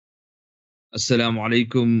Assalamu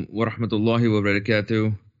alaikum wa rahmatullahi wa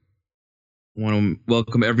barakatuh. I want to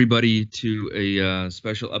welcome everybody to a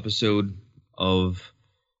special episode of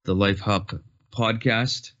the Life Hub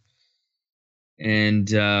podcast. And,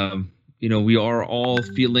 we are all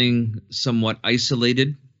feeling somewhat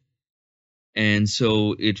isolated. And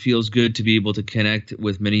so it feels good to be able to connect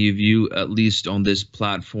with many of you, at least on this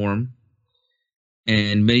platform.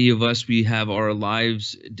 And many of us, we have our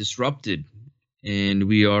lives disrupted and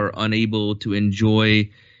we are unable to enjoy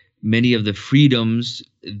many of the freedoms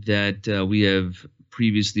that we have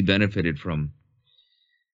previously benefited from.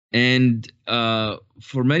 And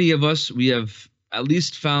for many of us, we have at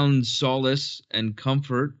least found solace and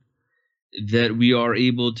comfort that we are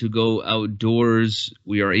able to go outdoors,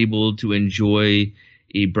 we are able to enjoy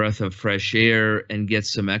a breath of fresh air and get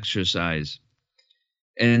some exercise.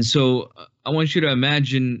 And so I want you to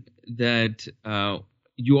imagine that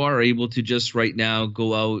you are able to just right now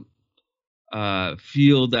go out,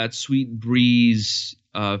 feel that sweet breeze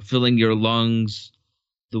filling your lungs,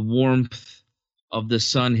 the warmth of the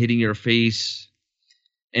sun hitting your face,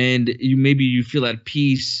 and you feel at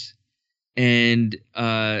peace, and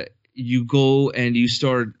you go and you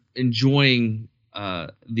start enjoying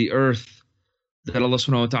the earth that Allah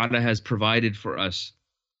subhanahu wa ta'ala has provided for us.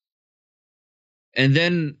 And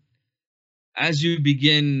then as you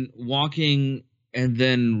begin walking and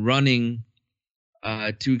then running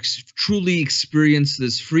to truly experience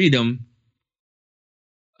this freedom,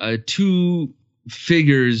 two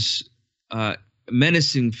figures,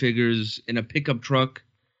 menacing figures in a pickup truck,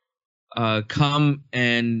 come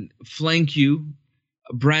and flank you,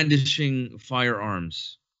 brandishing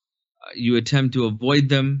firearms. You attempt to avoid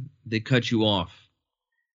them, they cut you off.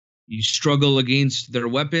 You struggle against their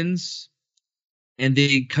weapons, and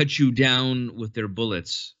they cut you down with their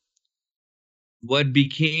bullets. What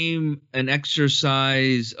became an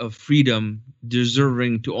exercise of freedom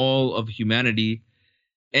deserving to all of humanity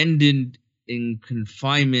ended in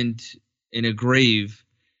confinement in a grave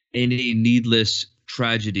in a needless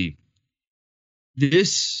tragedy.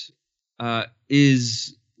 This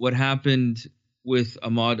is what happened with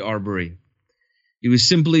Ahmaud Arbery. He was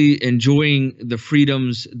simply enjoying the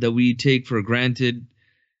freedoms that we take for granted.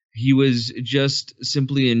 He was just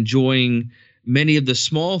simply enjoying many of the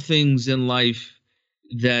small things in life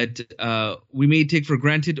that we may take for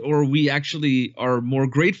granted, or we actually are more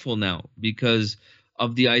grateful now because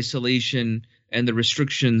of the isolation and the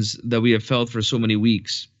restrictions that we have felt for so many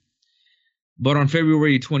weeks. But on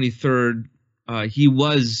February 23rd, he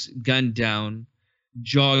was gunned down,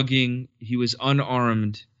 jogging. He was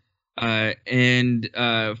unarmed, and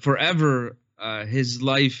forever his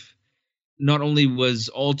life not only was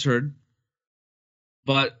altered,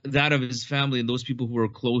 but that of his family and those people who were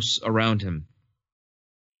close around him.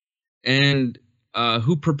 And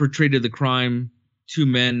who perpetrated the crime? Two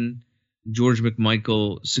men, George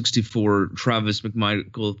McMichael, 64, Travis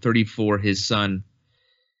McMichael, 34, his son.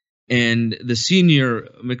 And the senior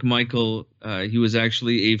McMichael, he was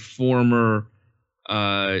actually a former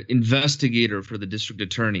investigator for the district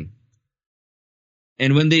attorney.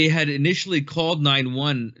 And when they had initially called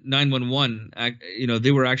 911,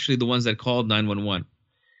 they were actually the ones that called 911.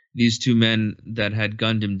 These two men that had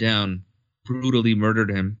gunned him down, brutally murdered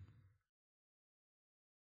him.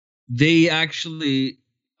 They actually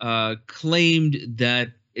claimed that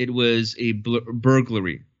it was a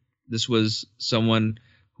burglary. This was someone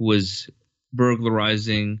who was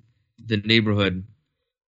burglarizing the neighborhood.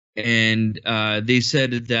 And they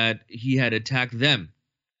said that he had attacked them.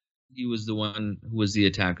 He was the one who was the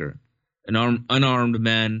attacker. An unarmed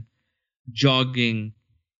man, jogging,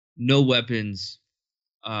 no weapons.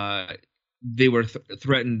 They were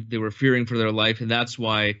threatened. They were fearing for their life. And that's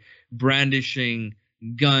why brandishing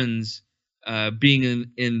guns,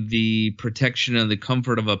 being in the protection and the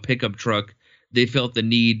comfort of a pickup truck, they felt the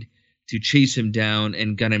need to chase him down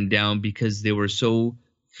and gun him down because they were so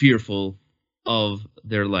fearful of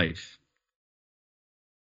their life.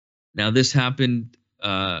 Now, this happened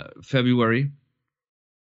February,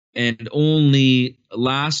 and only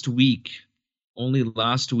last week, May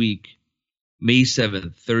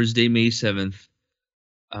 7th, Thursday, May 7th,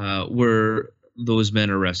 were those men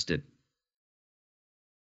arrested.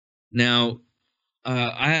 Now,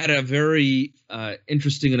 I had a very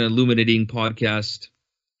interesting and illuminating podcast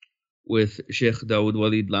with Sheikh Dawood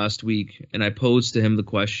Walid last week, and I posed to him the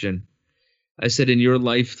question. I said, in your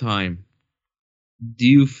lifetime, do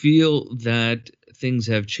you feel that things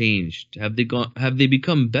have changed? Have they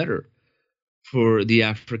become better for the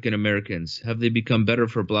African Americans? Have they become better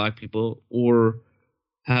for Black people, or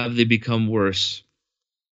have they become worse?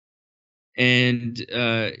 And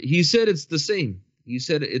he said it's the same. He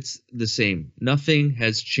said it's the same. Nothing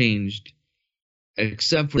has changed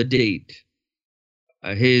except for the date.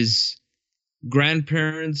 His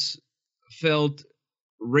grandparents felt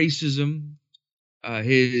racism.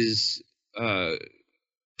 His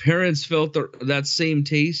parents felt that same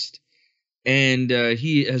taste, and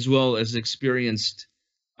he as well has experienced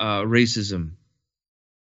racism.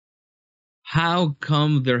 How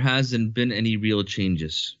come there hasn't been any real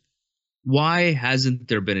changes? Why hasn't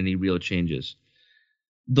there been any real changes?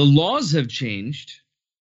 The laws have changed.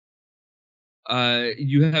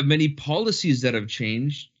 You have many policies that have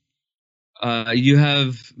changed. You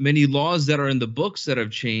have many laws that are in the books that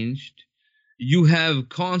have changed. You have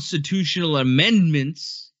constitutional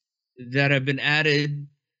amendments that have been added.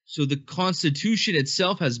 So the Constitution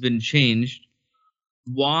itself has been changed.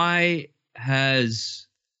 Why has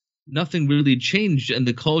nothing really changed and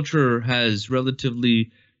the culture has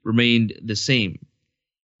relatively remained the same?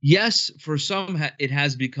 Yes, for some, it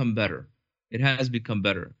has become better. It has become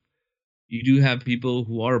better. You do have people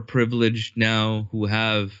who are privileged now, who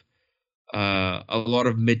have a lot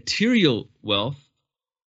of material wealth,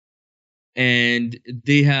 and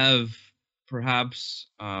they have perhaps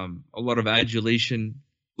a lot of adulation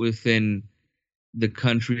within the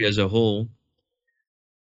country as a whole.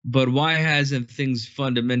 But why hasn't things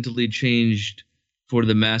fundamentally changed for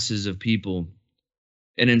the masses of people?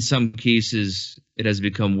 And in some cases, it has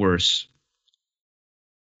become worse.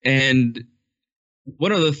 And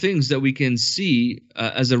one of the things that we can see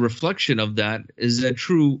as a reflection of that is that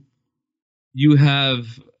true, you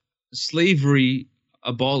have slavery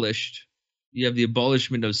abolished, you have the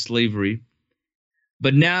abolishment of slavery,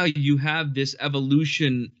 but now you have this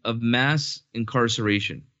evolution of mass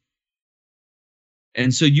incarceration.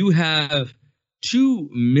 And so you have 2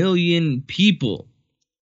 million people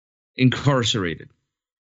incarcerated.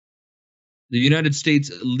 The United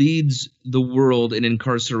States leads the world in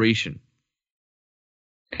incarceration.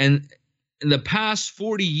 And in the past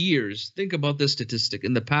 40 years, think about this statistic.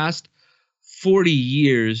 In the past 40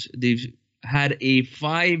 years, they've had a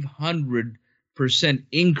 500%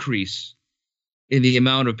 increase in the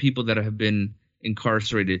amount of people that have been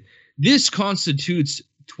incarcerated. This constitutes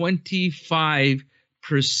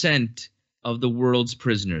 25% of the world's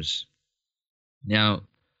prisoners. Now,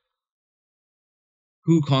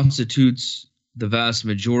 who constitutes the vast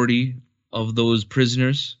majority of those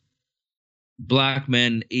prisoners? Black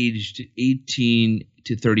men aged 18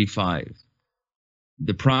 to 35.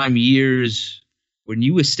 The prime years when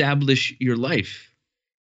you establish your life,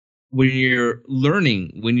 when you're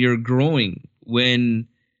learning, when you're growing, when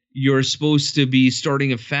you're supposed to be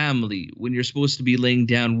starting a family, when you're supposed to be laying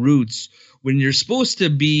down roots, when you're supposed to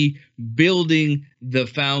be building the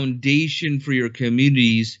foundation for your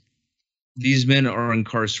communities, these men are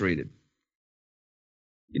incarcerated.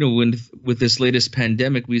 You know, with this latest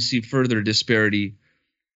pandemic, we see further disparity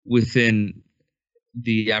within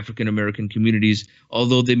the African American communities,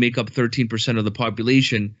 although they make up 13% of the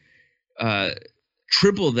population,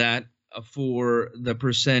 triple that for the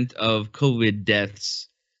percent of COVID deaths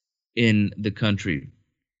in the country.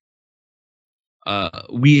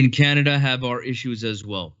 We in Canada have our issues as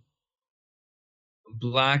well.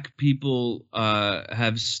 Black people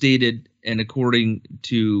have stated, and according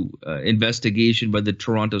to investigation by the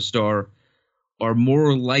Toronto Star, are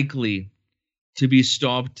more likely to be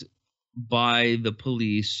stopped by the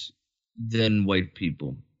police than white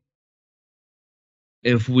people.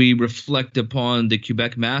 If we reflect upon the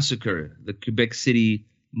Quebec massacre, the Quebec City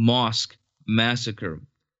mosque massacre,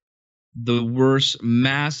 the worst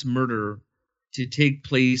mass murder to take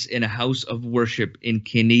place in a house of worship in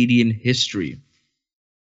Canadian history,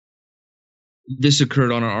 this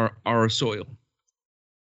occurred on our soil.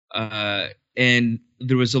 And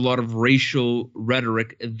there was a lot of racial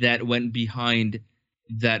rhetoric that went behind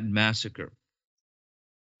that massacre.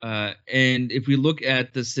 And if we look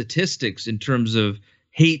at the statistics in terms of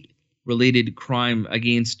hate-related crime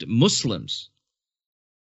against Muslims,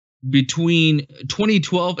 between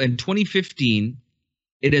 2012 and 2015,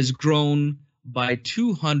 it has grown by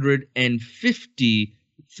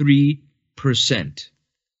 253%.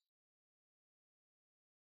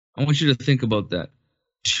 I want you to think about that.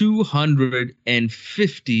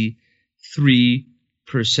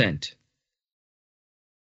 253%.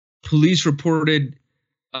 Police reported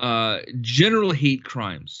general hate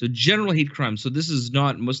crimes. So general hate crimes. So this is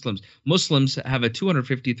not Muslims. Muslims have a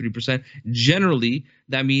 253%. Generally,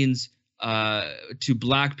 that means to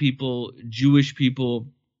black people, Jewish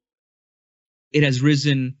people, it has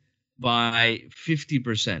risen by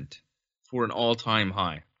 50% for an all-time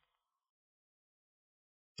high.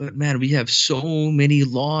 But man, we have so many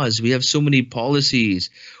laws, we have so many policies,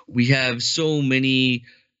 we have so many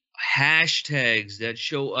hashtags that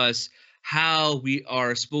show us how we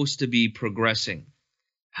are supposed to be progressing,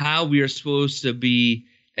 how we are supposed to be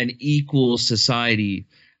an equal society,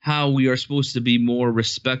 how we are supposed to be more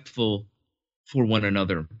respectful for one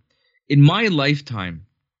another. In my lifetime,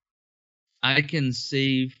 I can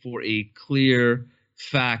say for a clear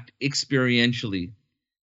fact experientially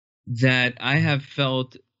that I have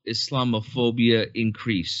felt Islamophobia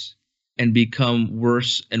increase and become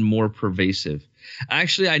worse and more pervasive.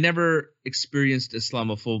 Actually, I never experienced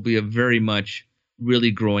Islamophobia very much really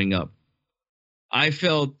growing up. I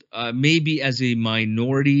felt maybe as a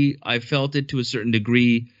minority, I felt it to a certain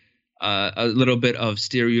degree, a little bit of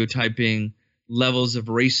stereotyping, levels of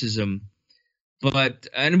racism,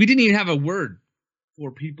 and we didn't even have a word for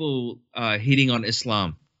people hating on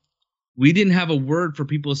Islam. We didn't have a word for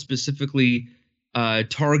people specifically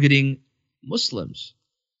targeting Muslims.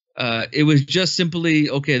 It was just simply,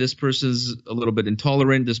 okay, this person's a little bit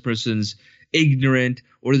intolerant, this person's ignorant,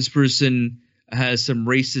 or this person has some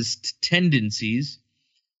racist tendencies.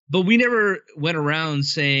 But we never went around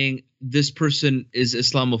saying this person is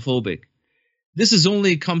Islamophobic. This has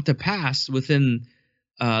only come to pass within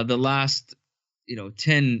the last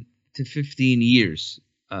 10 to 15 years.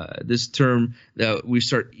 This term that we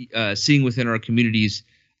start seeing within our communities,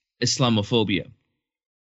 Islamophobia.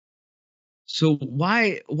 So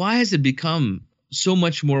why has it become so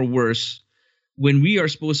much more worse when we are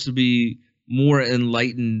supposed to be more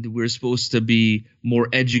enlightened, we're supposed to be more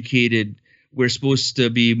educated, we're supposed to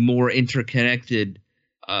be more interconnected,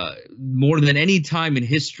 more than any time in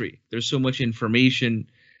history. There's so much information,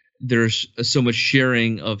 there's so much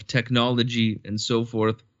sharing of technology and so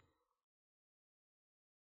forth.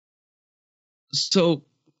 So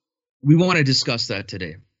we want to discuss that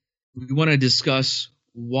today. We want to discuss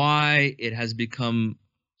why it has become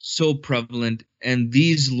so prevalent, and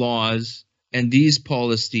these laws and these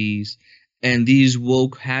policies and these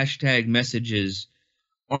woke hashtag messages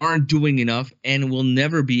aren't doing enough and will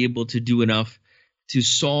never be able to do enough to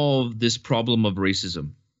solve this problem of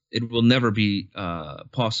racism. It will never be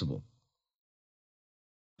possible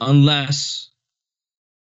unless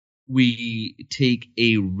we take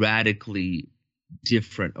a radically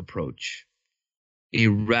different approach, a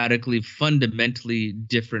radically, fundamentally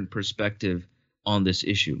different perspective on this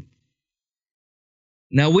issue.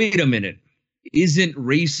 Now, wait a minute. Isn't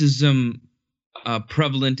racism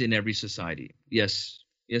prevalent in every society? Yes,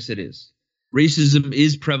 it is. Racism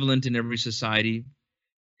is prevalent in every society.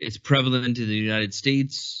 It's prevalent in the United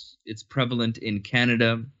States. It's prevalent in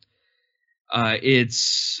Canada.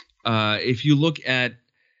 If you look at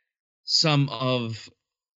some of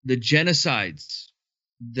the genocides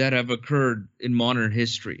that have occurred in modern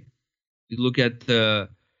history, you look at the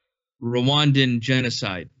Rwandan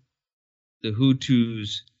genocide, the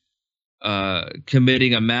Hutus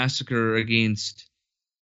committing a massacre against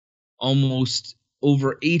almost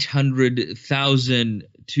over 800,000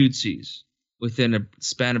 Tutsis within a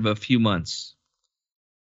span of a few months.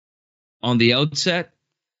 On the outset,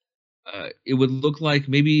 it would look like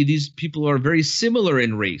maybe these people are very similar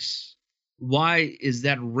in race. Why is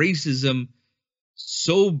that racism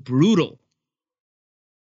so brutal?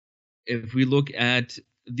 If we look at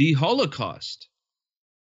the Holocaust,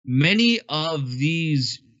 many of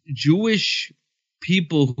these Jewish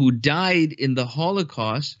people who died in the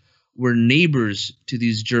Holocaust were neighbors to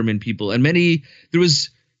these German people, and there was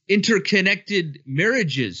interconnected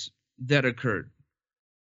marriages that occurred.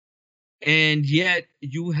 And yet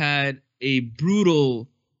you had a brutal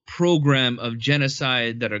program of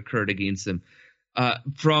genocide that occurred against them.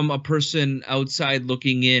 From a person outside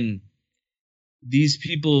looking in, these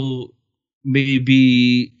people may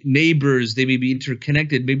be neighbors, they may be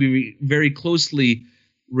interconnected, maybe very closely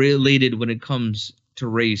related when it comes to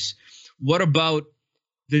race. What about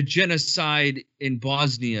the genocide in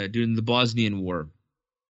Bosnia during the Bosnian War,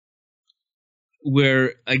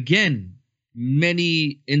 where, again,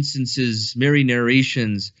 many instances, many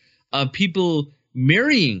narrations of people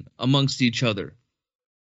marrying amongst each other,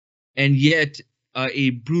 and yet a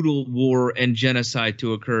brutal war and genocide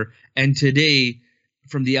to occur. And today,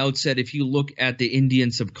 from the outset, if you look at the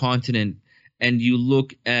Indian subcontinent and you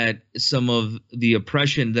look at some of the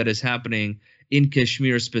oppression that is happening in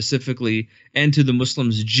Kashmir specifically, and to the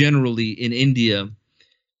Muslims generally in India,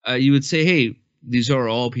 you would say, hey, these are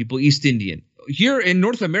all people East Indian. Here in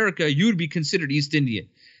North America, you would be considered East Indian.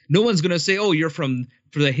 No one's going to say, oh,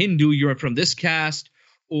 for the Hindu, you're from this caste.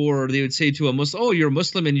 Or they would say to a Muslim, oh, you're a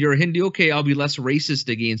Muslim and you're a Hindu. Okay, I'll be less racist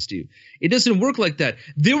against you. It doesn't work like that.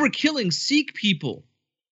 They were killing Sikh people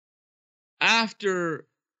after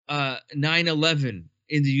 9/11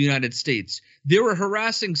 in the United States. They were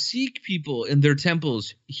harassing Sikh people in their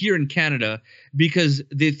temples here in Canada because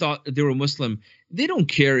they thought they were Muslim. They don't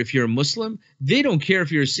care if you're a Muslim. They don't care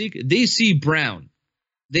if you're a Sikh. They see brown.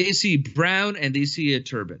 They see brown and they see a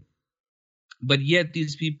turban. But yet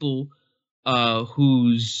these people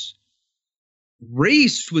whose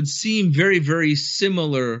race would seem very, very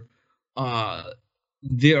similar,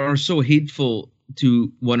 they are so hateful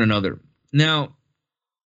to one another. Now,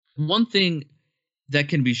 one thing that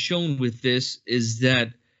can be shown with this is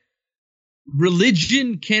that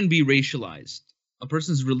religion can be racialized. A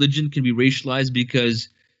person's religion can be racialized because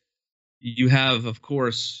you have, of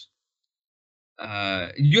course,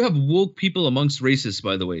 you have woke people amongst racists,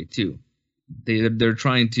 by the way, too. They're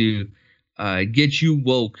trying to get you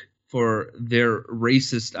woke for their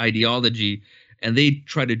racist ideology, and they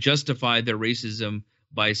try to justify their racism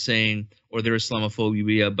by saying, or their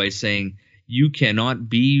Islamophobia by saying, you cannot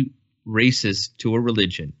be racist to a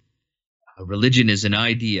religion. A religion is an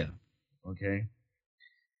idea, okay?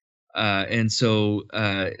 And so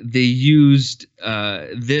they used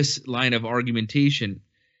this line of argumentation,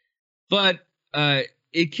 but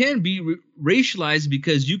it can be racialized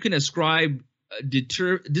because you can ascribe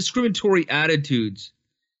discriminatory attitudes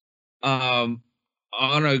on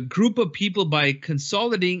a group of people by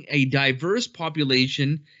consolidating a diverse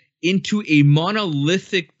population into a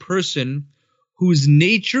monolithic person whose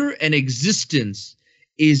nature and existence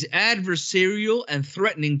is adversarial and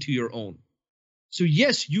threatening to your own. So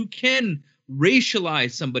yes, you can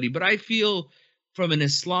racialize somebody, but I feel from an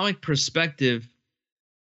Islamic perspective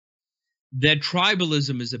that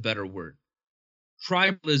tribalism is a better word.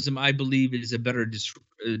 Tribalism, I believe, is a better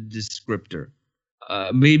descriptor.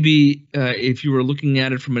 Maybe if you were looking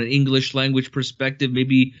at it from an English language perspective,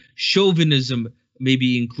 maybe chauvinism may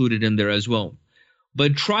be included in there as well.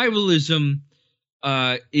 But tribalism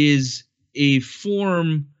is a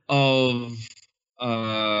form of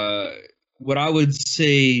what I would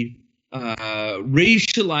say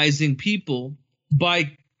racializing people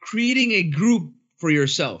by creating a group for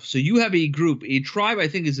yourself. So you have a group. A tribe, I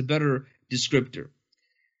think, is a better descriptor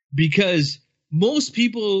because most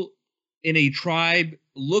people in a tribe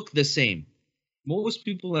look the same. Most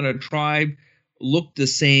people in a tribe look the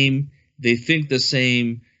same. They think the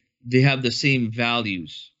same. They have the same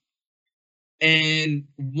values. And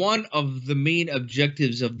one of the main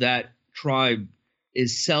objectives of that tribe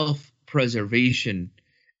is self-preservation.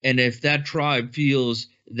 And if that tribe feels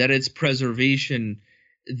that its preservation,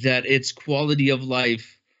 that its quality of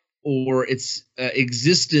life or its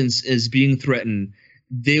existence is being threatened,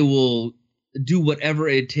 they will do whatever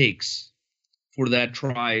it takes for that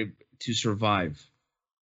tribe to survive.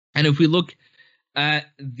 And if we look at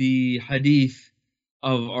the hadith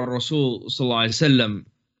of our Rasul Sallallahu Alaihi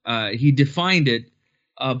Wasallam, he defined it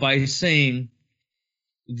by saying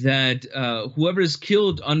that whoever is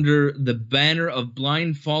killed under the banner of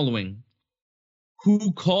blind following,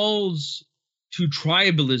 who calls to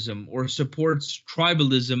tribalism or supports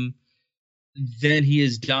tribalism, then he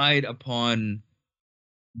has died upon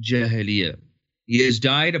jahiliyyah. He has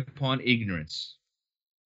died upon ignorance.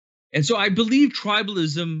 And so I believe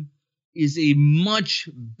tribalism is a much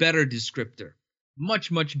better descriptor.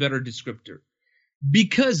 Much, much better descriptor.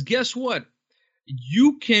 Because guess what?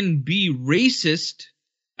 You can be racist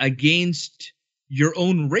against your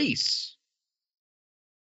own race,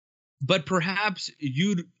 but perhaps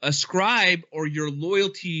you ascribe or your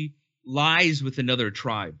loyalty lies with another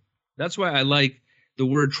tribe. That's why I like the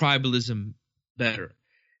word tribalism better.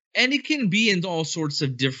 And it can be in all sorts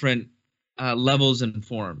of different levels and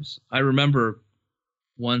forms. I remember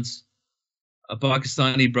once a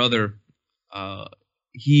Pakistani brother,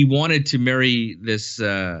 he wanted to marry this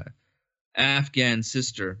Afghan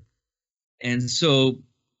sister. And so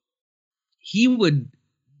he would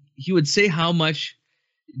say how much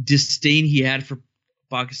disdain he had for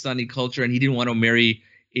Pakistani culture, and he didn't want to marry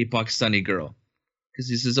a Pakistani girl because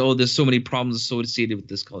he says, oh, there's so many problems associated with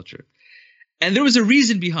this culture. And there was a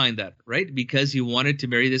reason behind that, right? Because he wanted to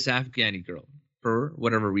marry this Afghani girl for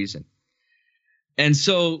whatever reason. And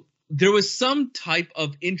so there was some type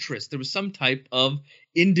of interest. There was some type of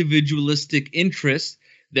individualistic interest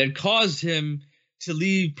that caused him to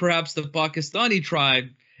leave perhaps the Pakistani tribe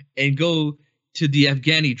and go to the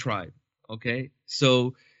Afghani tribe. Okay,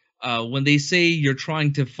 so when they say you're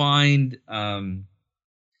trying to find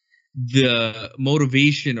the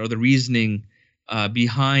motivation or the reasoning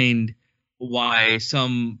behind why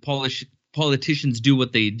some politicians do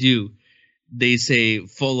what they do, they say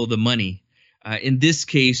follow the money. In this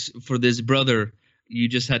case, for this brother, you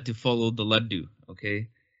just had to follow the laddu. Okay,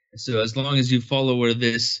 so as long as you follow where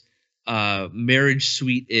this marriage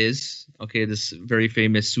suite is, okay, this very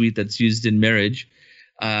famous suite that's used in marriage,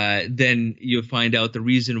 then you'll find out the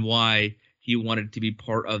reason why he wanted to be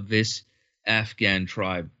part of this Afghan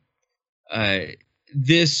tribe.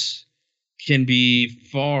 This can be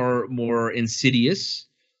far more insidious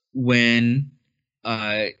when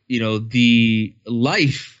the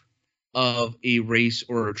life of a race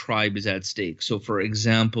or a tribe is at stake. So, for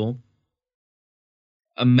example,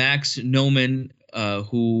 Max Neumann,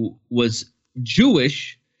 who was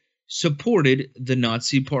Jewish, supported the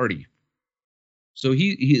Nazi Party. So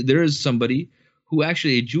there is somebody who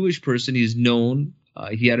actually a Jewish person. He's known.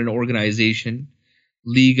 He had an organization,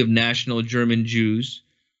 League of National German Jews,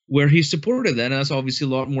 where he supported that. And that's obviously a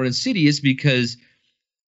lot more insidious because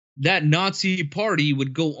that Nazi Party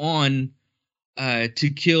would go on to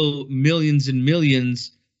kill millions and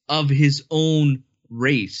millions of his own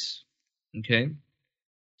race. Okay.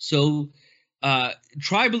 So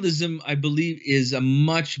tribalism, I believe, is a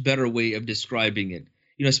much better way of describing it.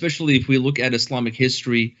 Especially if we look at Islamic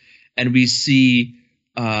history and we see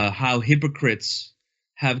how hypocrites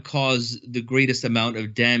have caused the greatest amount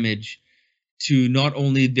of damage to not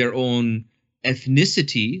only their own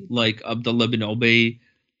ethnicity, like Abdullah bin Ubay,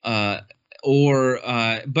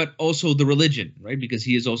 but also the religion, right? Because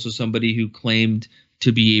he is also somebody who claimed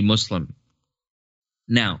to be a Muslim.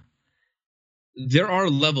 Now, there are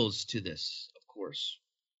levels to this, of course.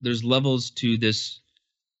 There's levels to this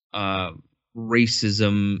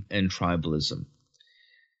racism and tribalism.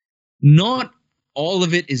 Not all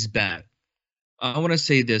of it is bad. I want to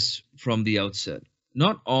say this from the outset.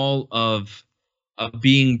 Not all of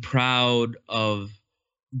being proud of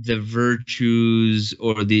the virtues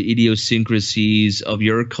or the idiosyncrasies of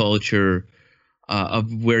your culture,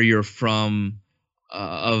 of where you're from,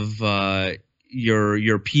 of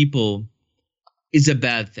your people, is a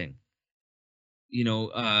bad thing.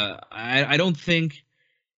 I don't think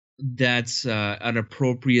that's an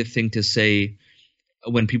appropriate thing to say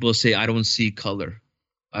when people say, I don't see color.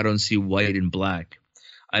 I don't see white and black.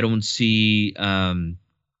 I don't see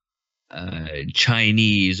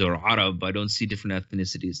Chinese or Arab. I don't see different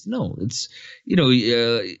ethnicities. No, it's,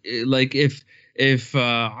 like if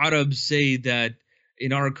Arabs say that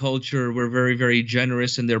in our culture we're very, very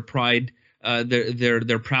generous and they're proud of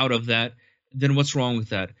that, then what's wrong with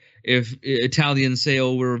that? If Italians say,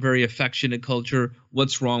 oh, we're a very affectionate culture,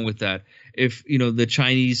 what's wrong with that? If, the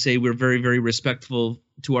Chinese say we're very, very respectful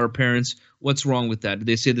to our parents, what's wrong with that?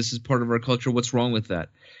 They say this is part of our culture, what's wrong with that?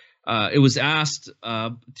 It was asked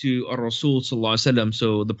to Rasul sallallahu alaihi wasallam,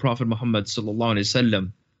 so the Prophet Muhammad sallallahu alaihi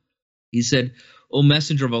wasallam, he said, O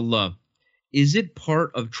Messenger of Allah, is it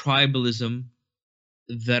part of tribalism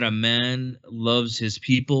that a man loves his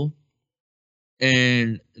people?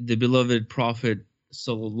 And the beloved Prophet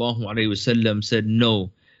sallallahu alaihi wasallam said,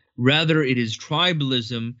 no, rather it is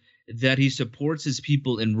tribalism that he supports his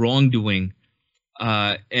people in wrongdoing.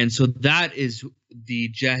 And so that is the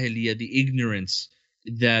jahiliyyah, the ignorance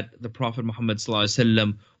that the Prophet Muhammad sallallahu alaihi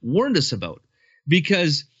wasallam warned us about.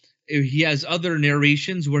 Because he has other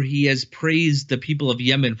narrations where he has praised the people of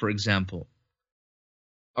Yemen, for example.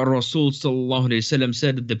 Rasul sallallahu alaihi wasallam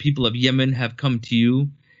said, the people of Yemen have come to you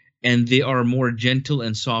and they are more gentle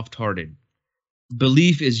and soft-hearted.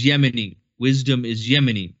 Belief is Yemeni. Wisdom is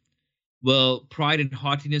Yemeni. Well, pride and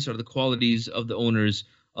haughtiness are the qualities of the owners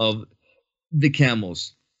of the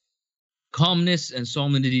camels. Calmness and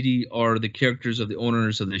solemnity are the characters of the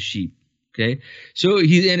owners of the sheep. Okay, so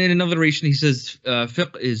and in another narration he says,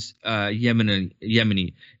 fiqh is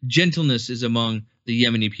Yemeni. Gentleness is among the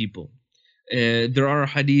Yemeni people. There are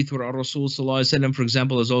hadith where our Rasul sallallahu alaihi wasallam, for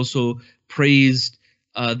example, has also praised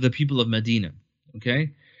the people of Medina.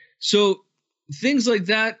 Okay, so things like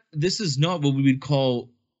that. This is not what we would call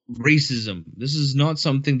racism. This is not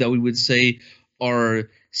something that we would say are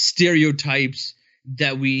stereotypes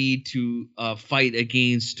that we need to fight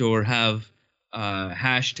against or have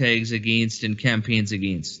hashtags against and campaigns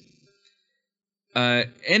against.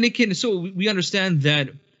 And it can, so we understand that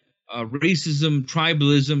racism,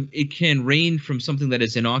 tribalism, it can range from something that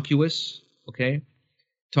is innocuous, okay,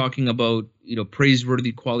 talking about,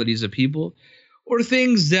 praiseworthy qualities of people, or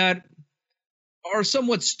things that are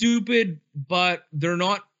somewhat stupid, but they're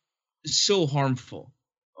not so harmful,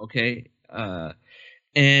 okay?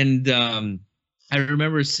 And I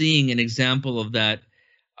remember seeing an example of that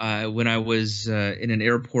when I was in an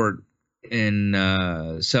airport in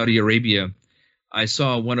Saudi Arabia. I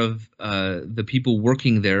saw one of the people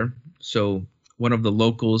working there, so one of the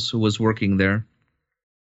locals who was working there,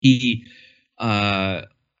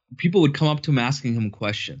 people would come up to him asking him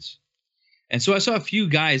questions. And so I saw a few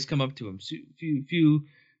guys come up to him, few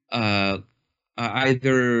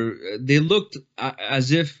either they looked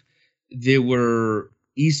as if they were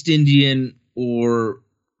East Indian or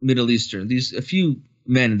Middle Eastern. These a few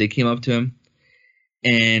men, they came up to him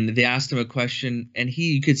and they asked him a question, and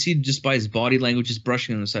you could see just by his body language, just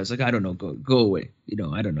brushing him aside. It's like, I don't know, go away.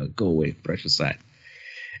 I don't know, go away, brush aside.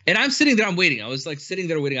 And I'm sitting there, I'm waiting. I was like sitting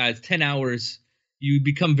there waiting. I had 10 hours. You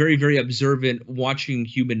become very, very observant watching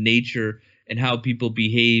human nature and how people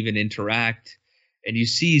behave and interact. And you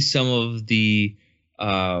see some of the,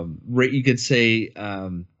 you could say,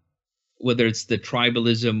 whether it's the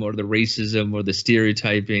tribalism or the racism or the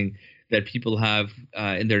stereotyping that people have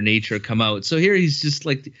in their nature come out. So here he's just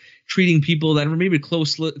like treating people that are maybe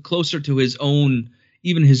closer to his own,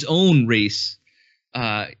 even his own race,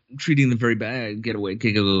 treating them very bad. Get away,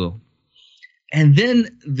 go. And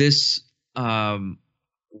then this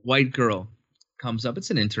white girl comes up. It's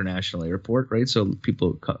an international airport, right? So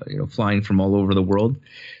people, flying from all over the world.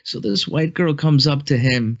 So this white girl comes up to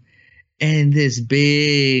him, and this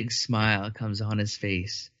big smile comes on his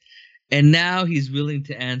face. And now he's willing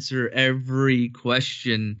to answer every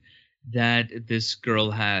question that this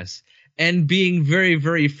girl has. And being very,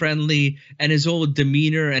 very friendly, and his whole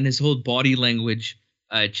demeanor and his whole body language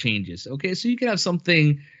changes. Okay, so you can have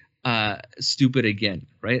something stupid again,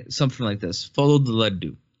 right? Something like this. Follow the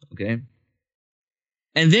laddu, okay?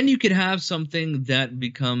 And then you can have something that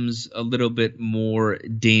becomes a little bit more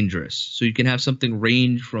dangerous. So you can have something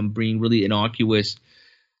range from being really innocuous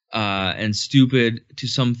and stupid to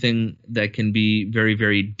something that can be very,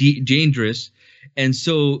 very dangerous. And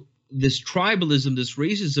so this tribalism, this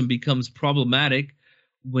racism becomes problematic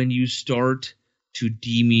when you start to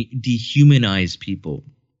dehumanize people,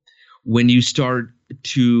 when you start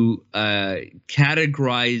to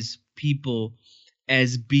categorize people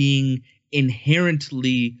as being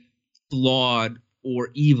inherently flawed or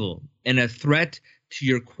evil and a threat to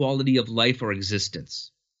your quality of life or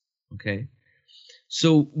existence. Okay?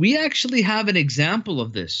 So we actually have an example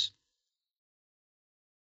of this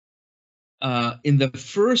in the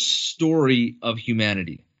first story of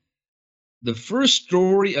humanity. The first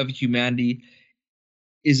story of humanity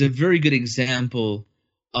is a very good example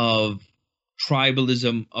of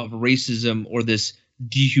tribalism, of racism, or this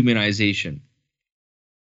dehumanization.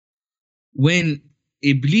 When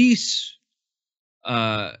Iblis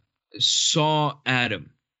saw Adam,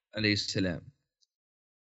 alayhi salam,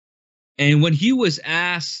 and when he was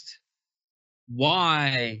asked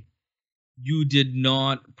why you did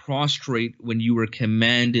not prostrate when you were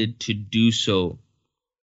commanded to do so,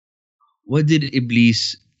 what did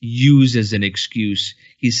Iblis use as an excuse?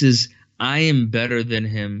 He says, I am better than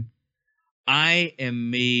him. I am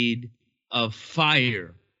made of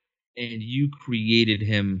fire, and you created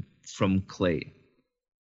him from clay.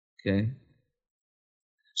 Okay?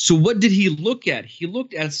 So what did he look at? He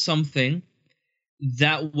looked at something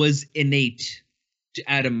that was innate to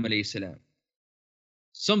Adam alayhi salam.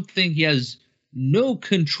 Something he has no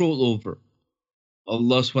control over.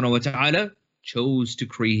 Allah subhanahu wa ta'ala chose to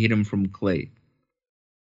create him from clay.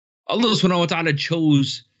 Allah subhanahu wa ta'ala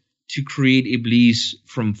chose to create Iblis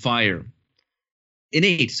from fire.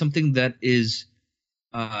 Innate, something that is,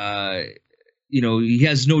 he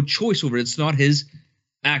has no choice over it. It's not his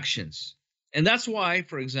actions. And that's why,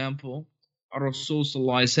 for example, Rasul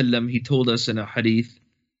sallallahu alaihi wasallam, he told us in a hadith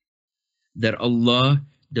that Allah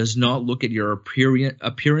does not look at your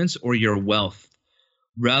appearance or your wealth.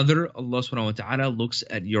 Rather, Allah subhanahu wa ta'ala looks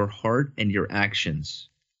at your heart and your actions.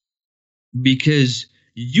 Because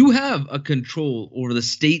you have a control over the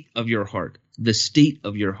state of your heart,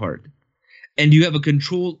 And you have a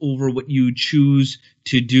control over what you choose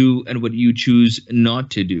to do and what you choose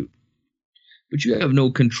not to do. But you have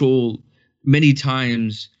no control many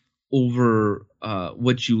times over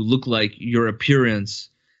what you look like, your appearance,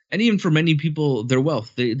 and even for many people, their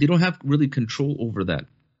wealth. They don't have really control over that.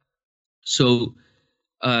 So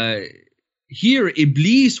here,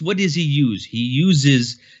 Iblis, what does he use? He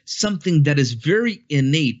uses something that is very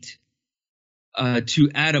innate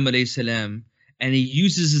to Adam alayhi salam, and he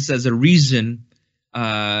uses this as a reason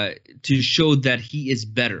to show that he is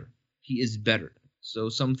better. He is better. So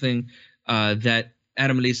something that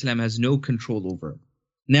Adam alayhi salam has no control over.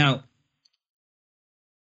 Now,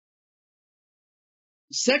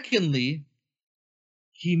 secondly,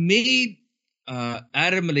 he made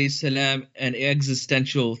Adam alayhi salam an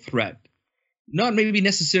existential threat. Not maybe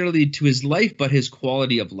necessarily to his life, but his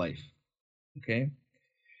quality of life. Okay?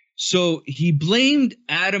 So he blamed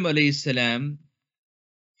Adam alayhi salam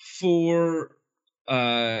for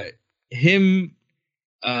him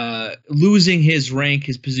losing his rank,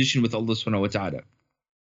 his position with Allah subhanahu wa ta'ala.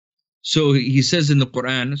 So he says in the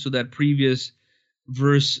Quran, so that previous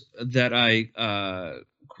verse that I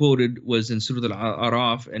quoted was in Surah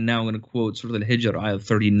Al-Araf, and now I'm going to quote Surah Al-Hijr, ayah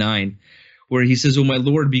 39, where he says, "O my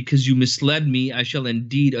Lord, because you misled me, I shall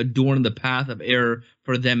indeed adorn the path of error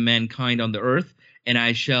for them mankind on the earth, and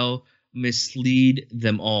I shall mislead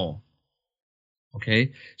them all."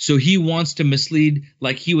 Okay, so he wants to mislead,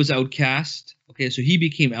 like he was outcast. Okay, so he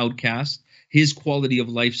became outcast. His quality of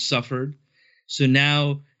life suffered. So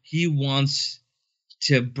now he wants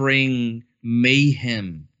to bring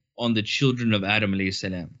mayhem on the children of Adam alayhi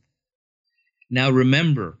salam. Now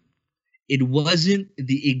remember, it wasn't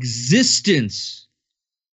the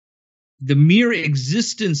mere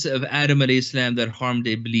existence of Adam alayhi salam that harmed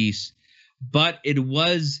Iblis, but it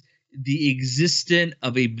was the existence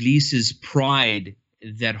of Iblis's pride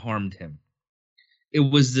that harmed him. It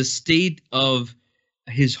was the state of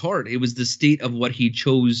his heart. It was the state of what he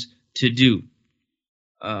chose to do.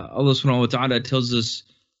 Allah subhanahu wa ta'ala tells us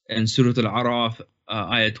in Surah Al-Araf,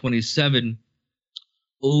 ayah 27,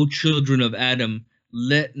 "O children of Adam,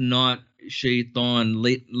 let not shaitan,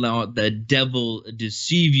 let not the devil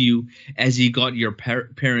deceive you as he got your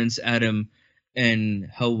parents Adam and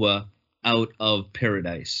Hawa out of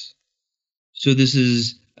paradise." So this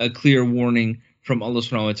is a clear warning from Allah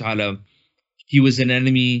subhanahu wa ta'ala. He was an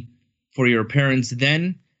enemy for your parents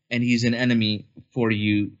then, and he's an enemy for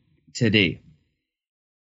you today.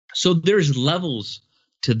 So there's levels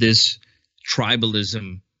to this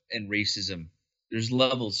tribalism and racism. There's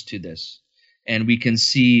levels to this. And we can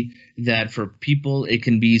see that for people, it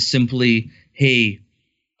can be simply, hey,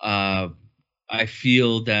 I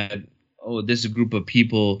feel that, oh, this group of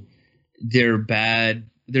people, they're bad,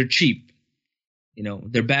 they're cheap. You know,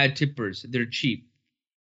 they're bad tippers, they're cheap.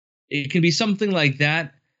 It can be something like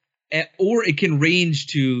that, or it can range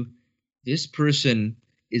to, this person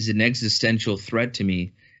is an existential threat to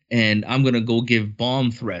me, and I'm going to go give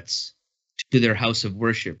bomb threats to their house of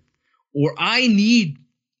worship. Or I need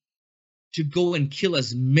to go and kill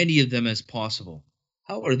as many of them as possible.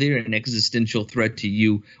 How are they an existential threat to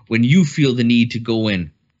you when you feel the need to go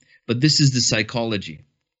in? But this is the psychology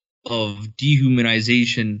of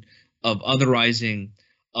dehumanization, of otherizing,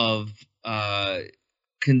 of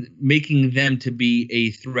making them to be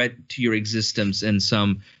a threat to your existence in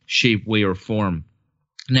some shape, way, or form.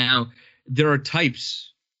 Now, there are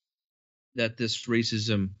types that this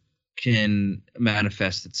racism can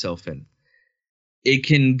manifest itself in. It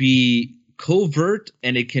can be covert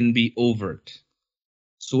and it can be overt.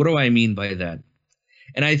 So what do I mean by that?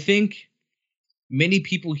 And I think many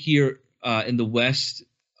people here in the West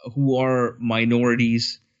who are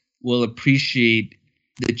minorities will appreciate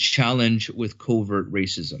the challenge with covert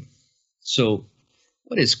racism. So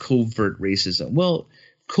what is covert racism? Well,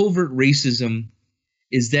 covert racism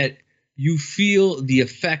is that you feel the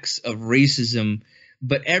effects of racism,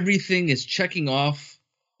 but everything is checking off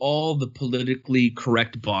all the politically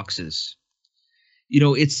correct boxes. You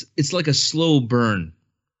know, it's like a slow burn.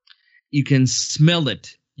 You can smell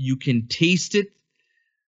it, you can taste it,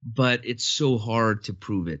 but it's so hard to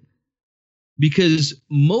prove it. Because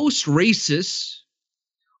most racists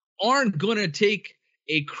aren't going to take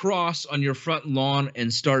a cross on your front lawn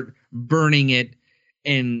and start burning it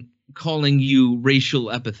and calling you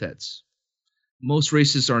racial epithets. Most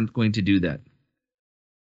racists aren't going to do that.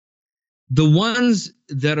 The ones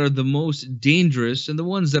that are the most dangerous and the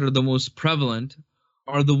ones that are the most prevalent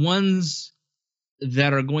are the ones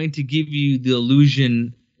that are going to give you the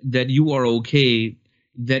illusion that you are okay,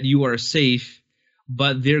 that you are safe,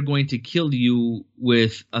 but they're going to kill you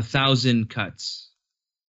with 1,000 cuts.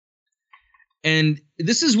 And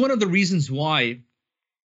this is one of the reasons why,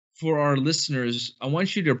 for our listeners, I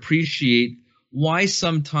want you to appreciate why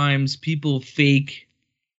sometimes people fake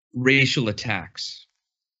racial attacks.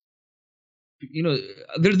 You know,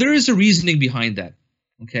 there is a reasoning behind that.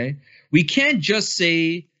 Okay, we can't just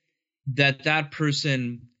say that that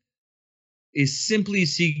person is simply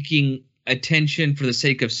seeking attention for the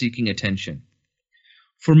sake of seeking attention.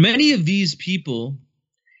 For many of these people,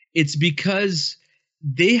 it's because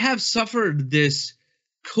they have suffered this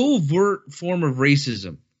covert form of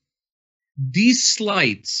racism. These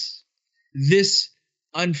slights, this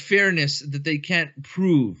unfairness that they can't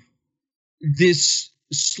prove, this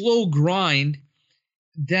slow grind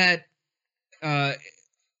that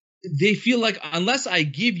they feel like unless I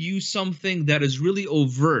give you something that is really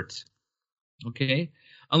overt, okay,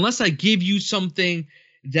 unless I give you something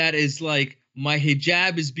that is like my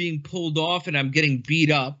hijab is being pulled off and I'm getting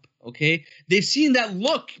beat up, okay, they've seen that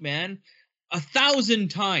look, man,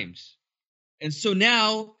 1,000 times. And so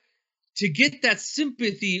now to get that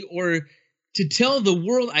sympathy or to tell the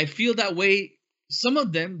world I feel that way, some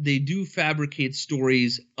of them, they do fabricate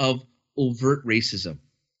stories of overt racism.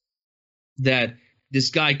 That this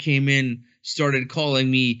guy came in, started calling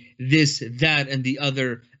me this, that, and the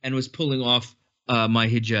other, and was pulling off my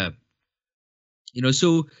hijab.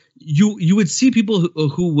 So you would see people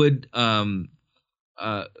who would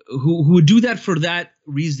who would do that for that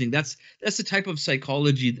reasoning. That's the type of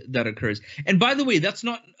psychology that occurs. And by the way, that's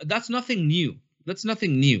nothing new. That's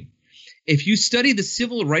nothing new. If you study the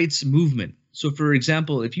civil rights movement, so for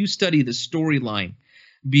example, if you study the storyline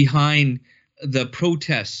behind the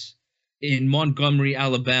protests in Montgomery,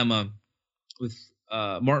 Alabama, with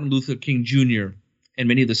Martin Luther King Jr. and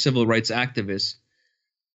many of the civil rights activists,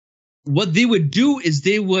 what they would do is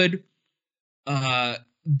they would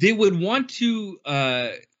want to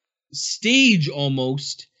stage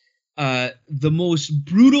almost the most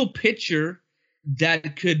brutal picture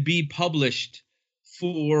that could be published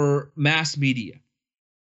for mass media,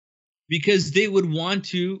 because they would want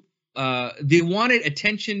to they wanted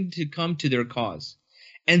attention to come to their cause.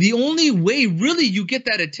 And the only way really you get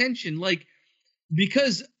that attention, like,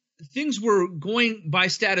 because things were going by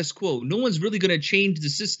status quo, no one's really going to change the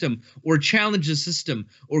system or challenge the system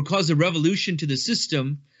or cause a revolution to the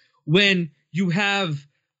system when you have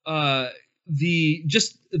the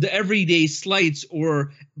everyday slights,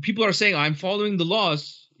 or people are saying, I'm following the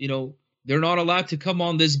laws, they're not allowed to come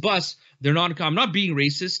on this bus, I'm not being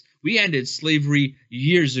racist, we ended slavery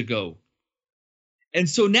years ago. And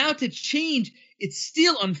so now to change, it's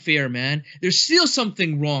still unfair, man. There's still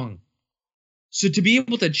something wrong. So to be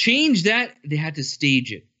able to change that, they had to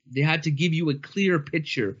stage it. They had to give you a clear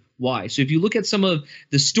picture why. So if you look at some of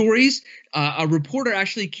the stories, a reporter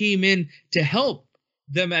actually came in to help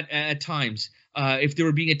them at times. If they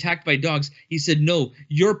were being attacked by dogs, he said, no,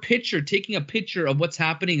 your picture, taking a picture of what's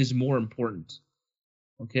happening is more important.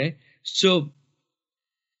 Okay? So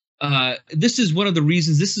this is one of the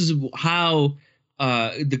reasons, this is how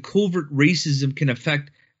the covert racism can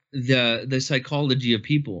affect the psychology of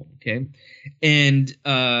people. Okay? And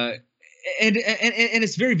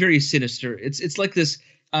it's very, very sinister. It's like this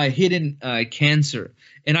hidden cancer.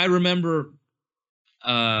 And I remember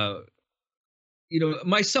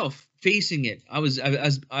myself facing it.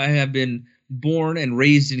 I have been born and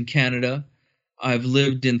raised in Canada. I've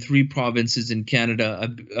lived in 3 provinces in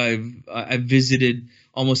Canada. I've visited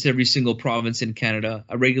almost every single province in Canada.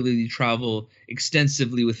 I regularly travel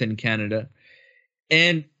extensively within Canada.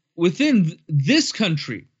 And within this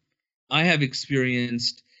country, I have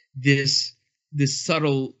experienced this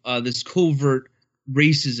subtle, this covert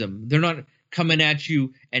racism. They're not coming at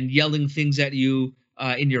you and yelling things at you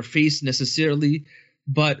in your face necessarily,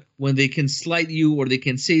 but when they can slight you or they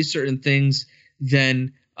can say certain things,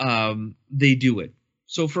 then they do it.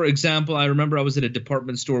 So, for example, I remember I was at a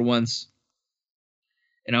department store once,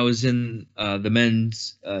 and I was in the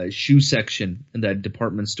men's shoe section in that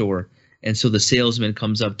department store. And so the salesman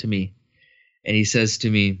comes up to me, and he says to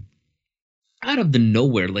me, out of the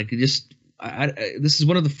nowhere, like this is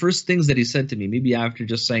one of the first things that he said to me, maybe after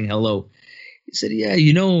just saying hello. He said, yeah,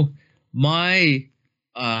 I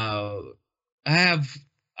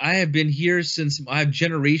have been here since I have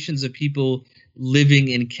generations of people living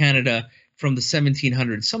in Canada from the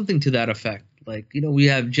 1700s, something to that effect. Like, we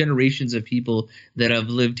have generations of people that have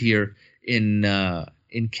lived here in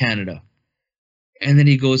Canada. And then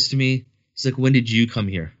he goes to me, he's like, when did you come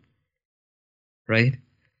here? Right?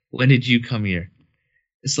 When did you come here?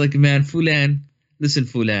 It's like, man, Fulan, listen,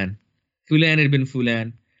 Fulan had been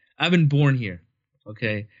Fulan. I've been born here.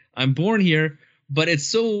 Okay? I'm born here, but it's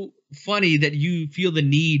so funny that you feel the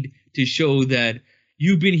need to show that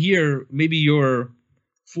you've been here. Maybe your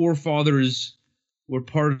forefathers were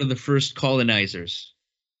part of the first colonizers.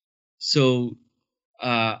 So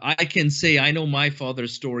I can say I know my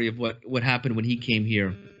father's story of what happened when he came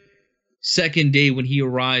here. Second day when he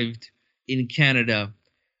arrived in Canada,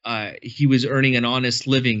 he was earning an honest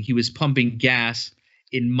living. He was pumping gas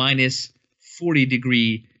in minus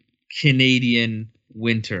 40-degree Canadian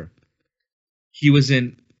winter. He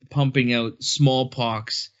wasn't pumping out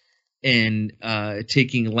smallpox and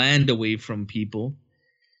taking land away from people.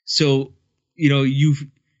 So, you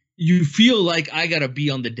feel like I gotta be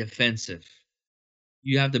on the defensive.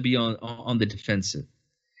 You have to be on the defensive.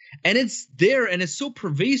 And it's there, and it's so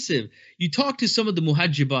pervasive. You talk to some of the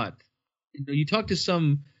muhajibat. You talk to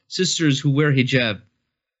some sisters who wear hijab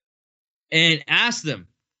and ask them,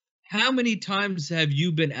 how many times have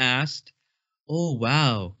you been asked, oh,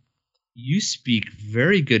 wow, you speak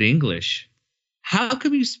very good English. How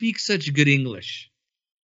come you speak such good English?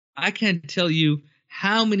 I can't tell you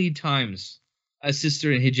how many times a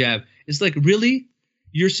sister in hijab is like, really?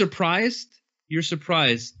 You're surprised? You're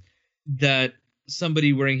surprised that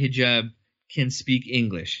somebody wearing hijab can speak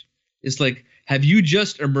English. It's like, have you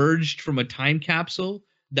just emerged from a time capsule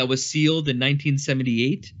that was sealed in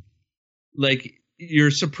 1978? Like,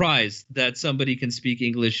 you're surprised that somebody can speak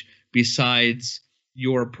English besides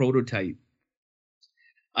your prototype.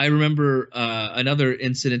 I remember another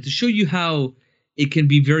incident to show you how it can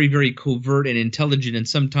be very, very covert and intelligent, and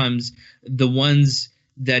sometimes the ones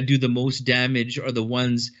that do the most damage are the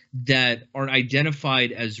ones that aren't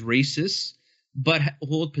identified as racists, but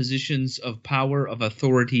hold positions of power, of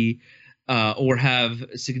authority, or have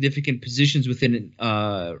significant positions within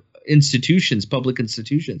institutions, public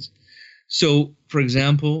institutions. So, for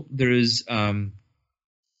example, there is a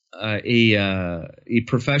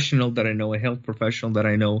professional that I know, a health professional that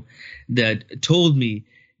I know, that told me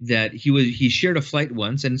that he shared a flight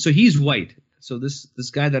once, and so he's white. So this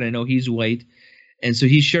guy that I know, he's white, and so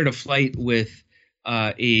he shared a flight with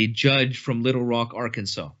a judge from Little Rock,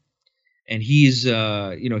 Arkansas, and he's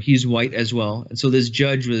he's white as well, and so this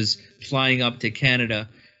judge was flying up to Canada.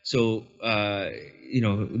 So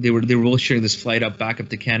they were both sharing this flight back up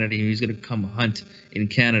to Canada. And he's going to come hunt in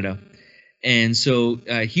Canada. And so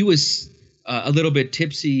he was a little bit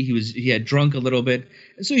tipsy. He had drunk a little bit,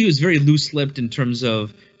 and so he was very loose-lipped in terms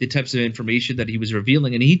of the types of information that he was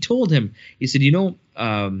revealing. And he told him, he said,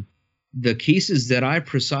 the cases that I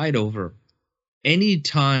preside over,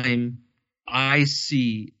 anytime I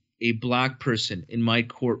see a black person in my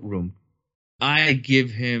courtroom, I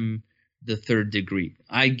give him the third degree.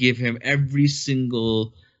 I give him every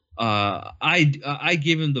single. I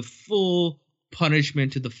give him the full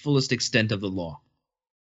punishment to the fullest extent of the law.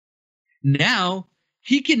 Now,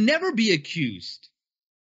 he can never be accused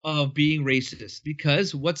of being racist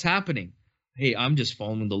because what's happening? Hey, I'm just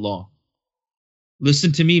following the law.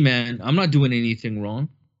 Listen to me, man. I'm not doing anything wrong.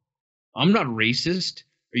 I'm not racist.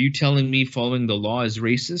 Are you telling me following the law is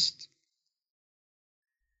racist?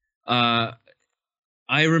 I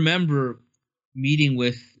remember meeting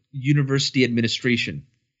with university administration.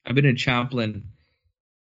 I've been a chaplain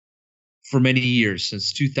for many years,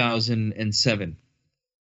 since 2007.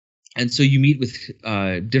 And so you meet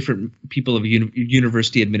with different people of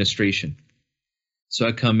university administration. So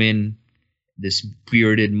I come in, this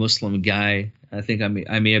bearded Muslim guy. I think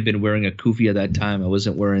I may have been wearing a kufi at that time. I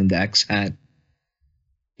wasn't wearing the X hat.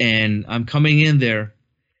 And I'm coming in there,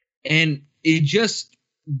 and it just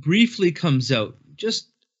briefly comes out. Just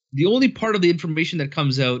the only part of the information that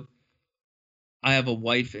comes out, I have a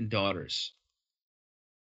wife and daughters.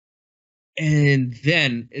 And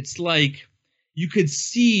then it's like you could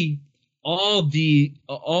see all these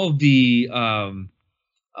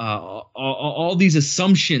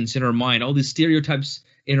assumptions in her mind, all these stereotypes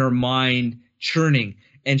in her mind churning,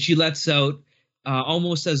 and she lets out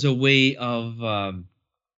almost as a way of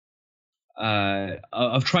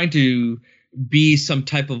trying to be some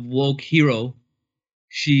type of woke hero.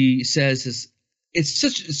 She says,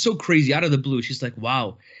 it's so crazy, out of the blue. She's like,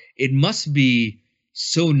 "Wow, it must be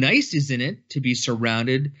so nice, isn't it, to be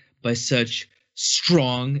surrounded by such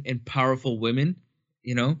strong and powerful women?"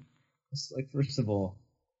 It's like, first of all,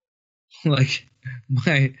 like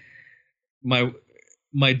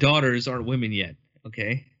my daughters aren't women yet,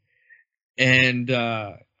 okay? And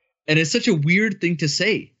it's such a weird thing to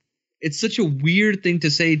say. It's such a weird thing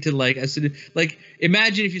to say to, like, I said, like,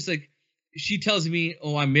 imagine if she tells me,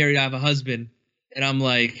 "Oh, I'm married, I have a husband," and I'm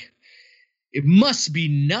like, it must be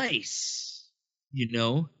nice,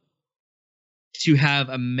 to have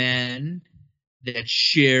a man that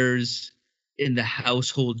shares in the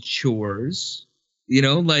household chores,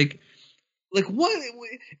 like what?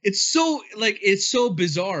 It's so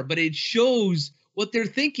bizarre, but it shows what they're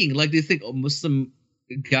thinking. Like, they think, oh, Muslim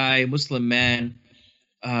guy, Muslim man,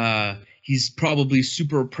 he's probably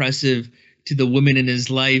super oppressive to the women in his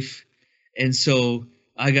life, and so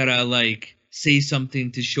I gotta say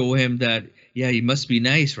something to show him that, yeah, he must be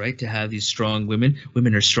nice, right, to have these strong women.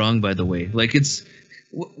 Women are strong, by the way. Like, it's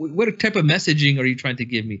what type of messaging are you trying to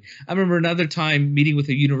give me? I remember another time meeting with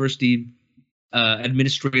a university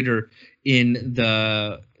administrator in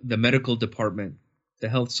the medical department, the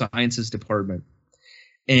health sciences department,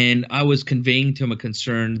 and I was conveying to him a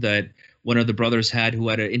concern that one of the brothers had, who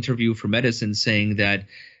had an interview for medicine, saying that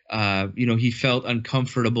he felt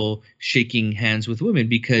uncomfortable shaking hands with women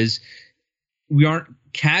because we aren't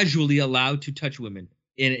casually allowed to touch women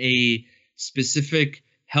in a specific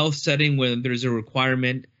health setting. When there's a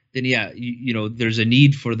requirement, then yeah, there's a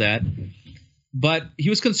need for that. But he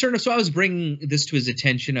was concerned, so I was bringing this to his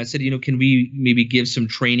attention. I said, can we maybe give some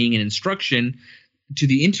training and instruction to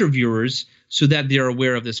the interviewers so that they're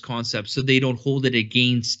aware of this concept, so they don't hold it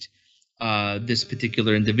against this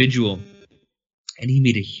particular individual. And he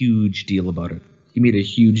made a huge deal about it. He made a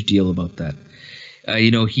huge deal about that.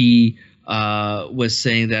 He was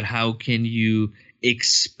saying that how can you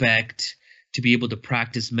expect to be able to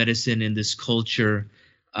practice medicine in this culture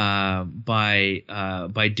by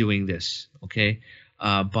doing this, okay?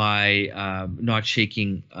 By not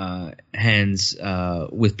shaking hands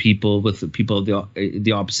with people of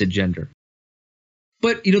the opposite gender.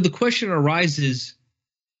 But the question arises,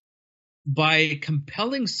 by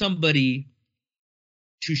compelling somebody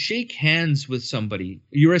to shake hands with somebody,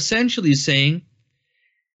 you're essentially saying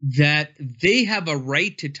that they have a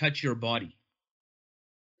right to touch your body.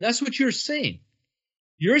 That's what you're saying.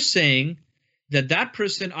 You're saying that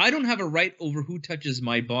person, I don't have a right over who touches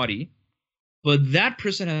my body, but that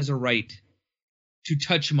person has a right to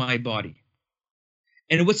touch my body.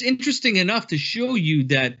 And what's interesting enough to show you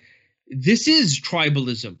that this is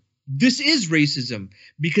tribalism, this is racism,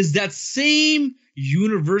 because that same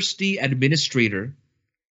university administrator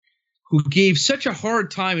who gave such a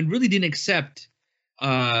hard time and really didn't accept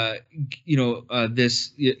this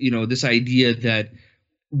idea that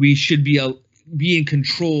we should be in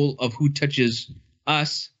control of who touches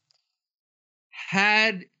us,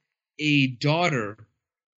 had a daughter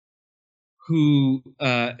who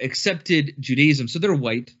accepted Judaism. So they're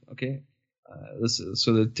white, okay?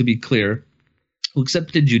 To be clear, who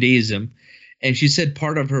accepted Judaism, and she said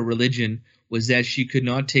part of her religion was that she could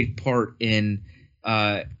not take part in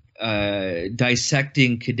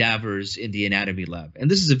dissecting cadavers in the anatomy lab.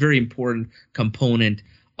 And this is a very important component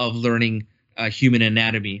of learning human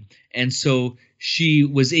anatomy. And so she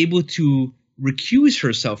was able to recuse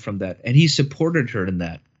herself from that, and he supported her in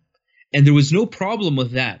that. And there was no problem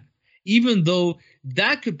with that, even though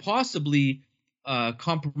that could possibly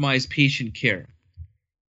compromise patient care.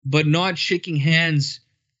 But not shaking hands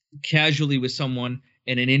casually with someone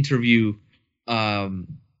in an interview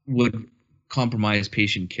would compromise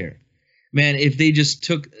patient care. Man, if they just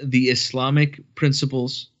took the Islamic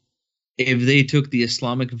principles, if they took the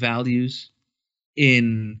Islamic values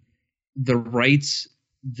in the rights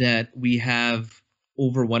that we have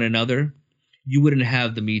over one another, you wouldn't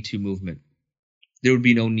have the Me Too movement. There would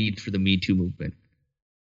be no need for the Me Too movement.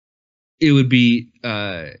 It wouldn't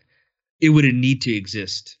need to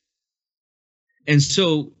exist. And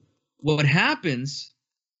so what happens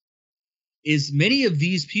is many of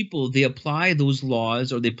these people, they apply those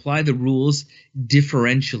laws or they apply the rules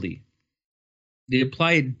differentially. They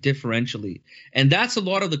apply it differentially. And that's a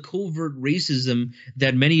lot of the covert racism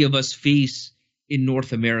that many of us face in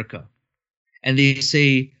North America. And they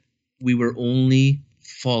say, we were only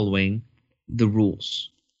following the rules.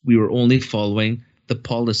 We were only following the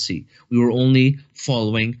policy. We were only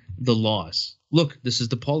following the laws. Look, this is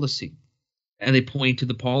the policy. And they point to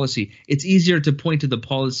the policy. It's easier to point to the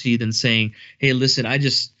policy than saying, hey, listen, I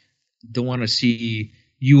just don't want to see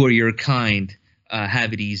you or your kind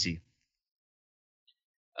have it easy.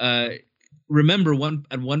 Remember,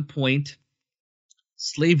 at one point,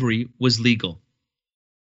 slavery was legal.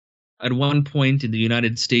 At one point in the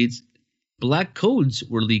United States, black codes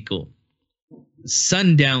were legal.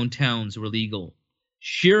 Sundown towns were legal.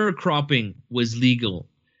 Sharecropping was legal.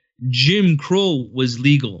 Jim Crow was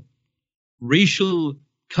legal. Racial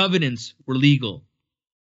covenants were legal.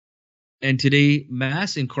 And today,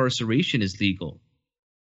 mass incarceration is legal.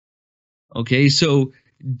 Okay, so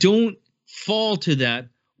don't fall to that,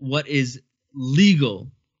 what is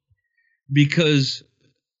legal, because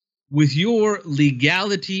with your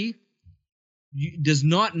legality does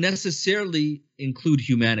not necessarily include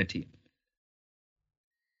humanity.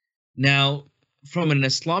 Now, from an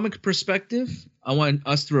Islamic perspective, I want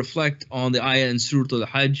us to reflect on the ayah in Surah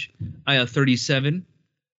Al-Hajj, ayah 37,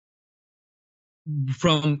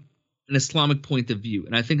 from an Islamic point of view.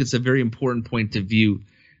 And I think it's a very important point of view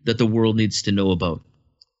that the world needs to know about.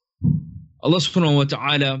 Allah subhanahu wa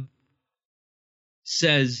ta'ala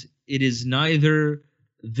says, it is neither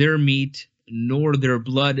their meat nor their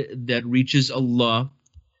blood that reaches Allah,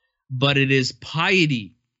 but it is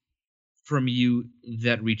piety from you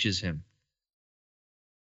that reaches him.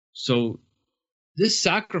 So this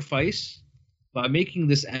sacrifice, by making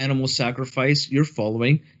this animal sacrifice, you're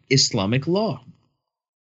following Islamic law.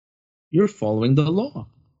 You're following the law.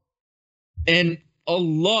 And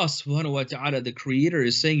Allah subhanahu wa ta'ala, the creator,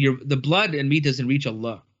 is saying the blood and meat doesn't reach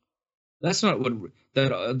Allah. That's not what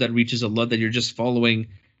that reaches Allah, that you're just following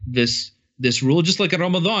this rule. Just like at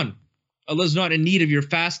Ramadan, Allah's not in need of your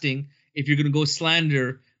fasting if you're going to go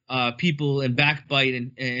slander people and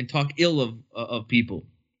backbite and talk ill of people.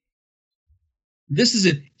 This is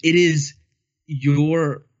it. It is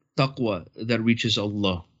your taqwa that reaches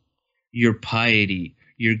Allah, your piety,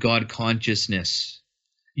 your God consciousness,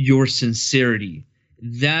 your sincerity.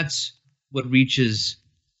 That's what reaches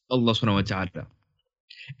Allah subhanahu wa ta'ala.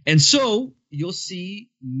 And so you'll see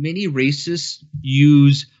many racists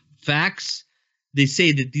use facts. They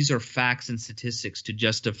say that these are facts and statistics to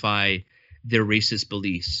justify their racist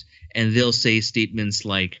beliefs. And they'll say statements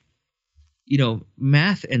like,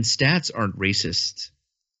 math and stats aren't racist.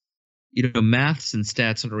 Maths and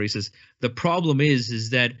stats aren't racist. The problem is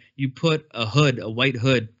that you put a white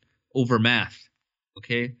hood over math.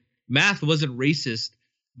 Okay. Math wasn't racist,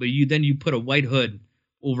 but you put a white hood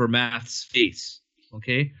over math's face.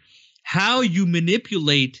 Okay. How you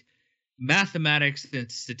manipulate mathematics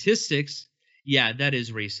and statistics, yeah, that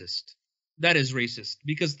is racist. That is racist.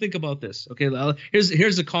 Because think about this. Okay.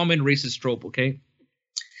 Here's a common racist trope. Okay.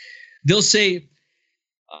 They'll say,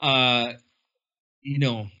 I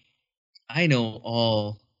know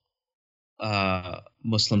all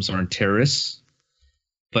Muslims aren't terrorists,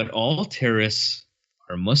 but all terrorists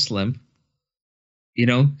are Muslim.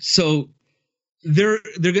 So they're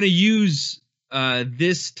going to use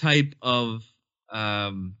this type of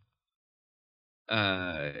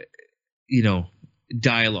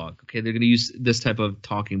dialogue. Okay, they're going to use this type of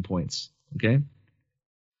talking points. Okay.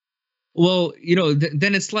 Well,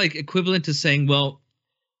 then it's like equivalent to saying, well,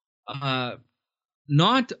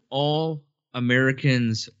 not all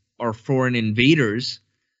Americans are foreign invaders,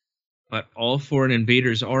 but all foreign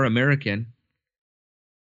invaders are American.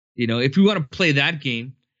 If we want to play that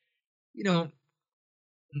game,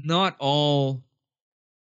 not all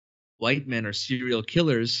white men are serial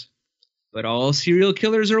killers, but all serial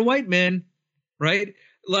killers are white men, right?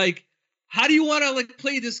 Like, how do you want to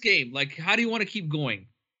play this game? Like, how do you want to keep going?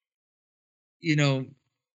 Not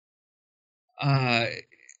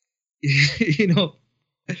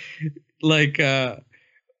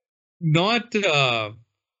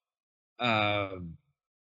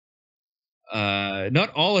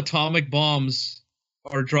all atomic bombs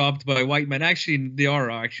are dropped by white men. Actually, they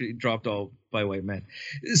are actually dropped all by white men.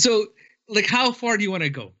 So, how far do you want to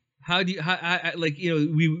go? How do you,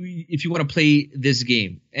 if you want to play this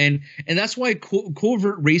game, and that's why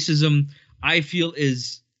covert racism, I feel,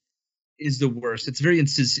 is the worst. It's very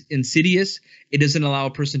insidious. It doesn't allow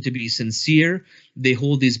a person to be sincere. They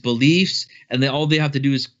hold these beliefs, and all they have to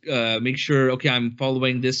do is make sure, okay, I'm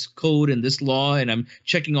following this code and this law, and I'm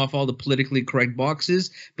checking off all the politically correct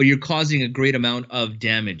boxes, but you're causing a great amount of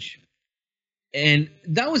damage. And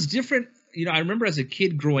that was different. I remember as a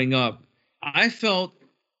kid growing up, I felt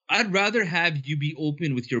I'd rather have you be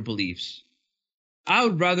open with your beliefs. I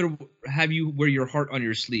would rather have you wear your heart on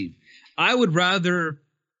your sleeve. I would rather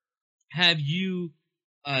have you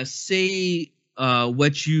say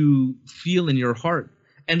what you feel in your heart.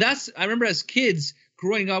 And I remember as kids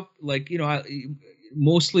growing up,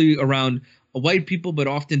 mostly around white people, but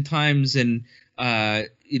oftentimes, and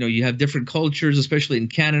you have different cultures, especially in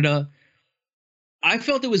Canada. I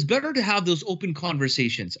felt it was better to have those open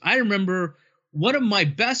conversations. I remember one of my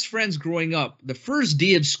best friends growing up, the first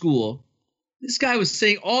day of school, this guy was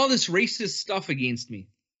saying all this racist stuff against me.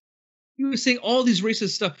 He was saying all these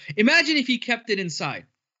racist stuff. Imagine if he kept it inside.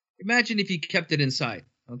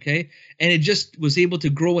 Okay, and it just was able to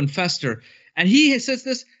grow and fester. And he says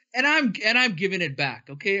this, and I'm giving it back.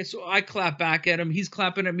 Okay, so I clap back at him. He's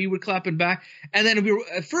clapping at me. We're clapping back. And then we were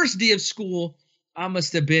first day of school. I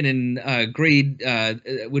must have been in grade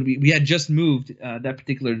when we had just moved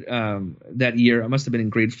that year. I must have been in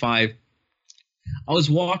grade 5. I was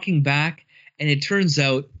walking back, and it turns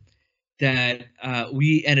out that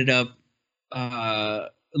we ended up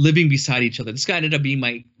living beside each other. This guy ended up being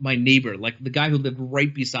my neighbor, like the guy who lived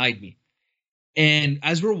right beside me. And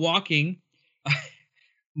as we're walking,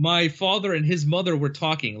 my father and his mother were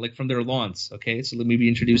talking, from their lawns. Okay, so let me be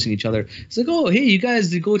introducing each other. It's like, oh, hey, you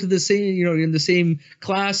guys go to the same, in the same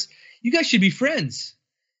class. You guys should be friends.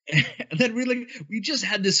 And then we just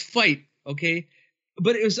had this fight. Okay,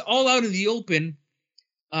 but it was all out in the open.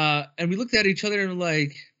 And we looked at each other and were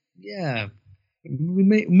like, yeah,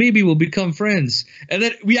 maybe we'll become friends. And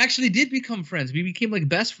then we actually did become friends. We became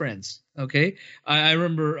best friends. Okay, I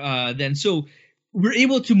remember then. So we're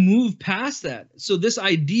able to move past that. So this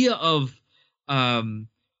idea of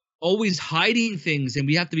always hiding things, and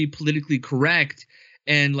we have to be politically correct,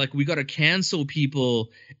 and we got to cancel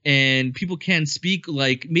people, and people can't speak,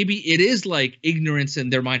 maybe it is ignorance in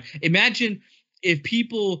their mind. Imagine if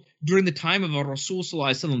people during the time of Rasul Sallallahu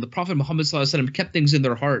Alaihi Wasallam, the Prophet Muhammad Sallallahu Alaihi Wasallam, kept things in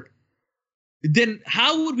their heart. Then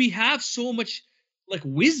how would we have so much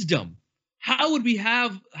wisdom? How would we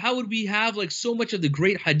have so much of the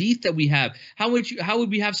great hadith that we have? How would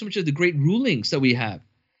we have so much of the great rulings that we have?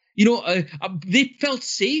 They felt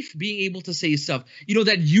safe being able to say stuff.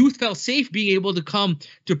 That youth felt safe being able to come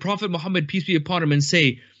to Prophet Muhammad, peace be upon him, and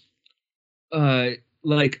say,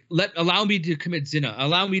 allow me to commit zina,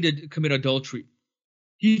 allow me to commit adultery.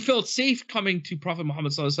 He felt safe coming to Prophet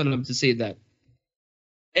Muhammad sallallahu alaihi wasallam to say that,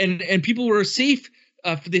 and people were safe.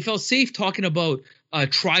 They felt safe talking about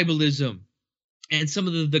tribalism and some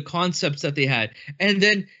of the concepts that they had, and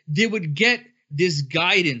then they would get this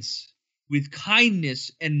guidance with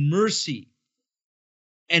kindness and mercy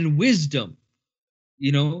and wisdom,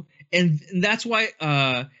 and that's why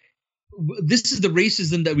this is the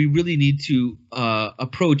racism that we really need to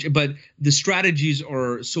approach, but the strategies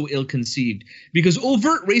are so ill-conceived, because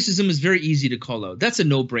overt racism is very easy to call out. That's a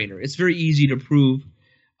no-brainer. It's very easy to prove.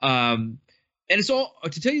 And it's all,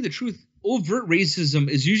 to tell you the truth, overt racism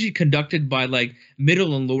is usually conducted by like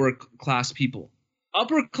middle and lower class people.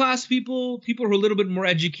 Upper class people who are a little bit more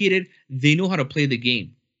educated, they know how to play the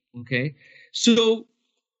game. Okay? So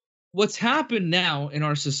what's happened now in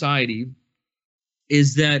our society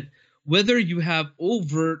is that whether you have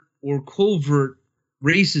overt or covert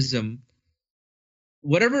racism,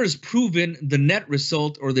 whatever is proven, the net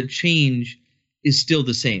result or the change is still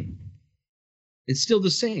the same. It's still the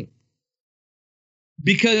same.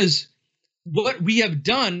 Because what we have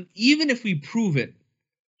done, even if we prove it,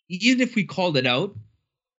 even if we called it out,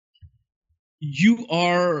 you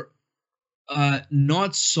are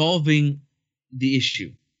not solving the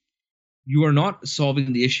issue. You are not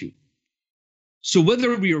solving the issue. So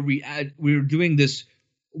whether we're doing this,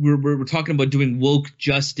 we're talking about doing woke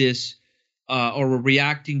justice, or we're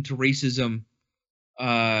reacting to racism,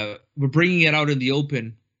 we're bringing it out in the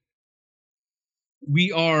open.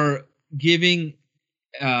 We are giving,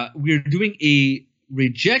 we're doing a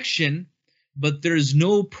rejection, but there's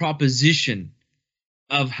no proposition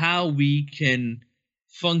of how we can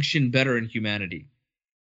function better in humanity.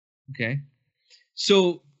 Okay,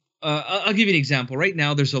 so I'll give you an example. Right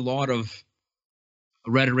now, there's a lot of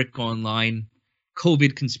rhetoric online,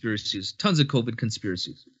 COVID conspiracies, tons of COVID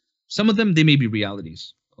conspiracies. Some of them, they may be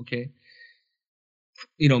realities, okay?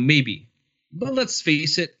 Maybe. But let's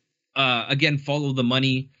face it, again, follow the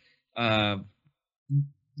money.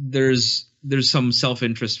 There's some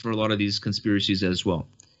self-interest for a lot of these conspiracies as well.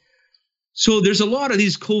 So there's a lot of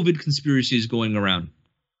these COVID conspiracies going around.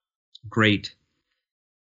 Great.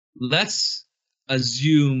 Let's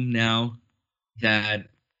assume now that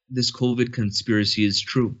this COVID conspiracy is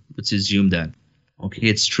true. Let's assume that. Okay,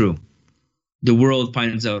 it's true. The world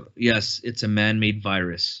finds out, yes, it's a man-made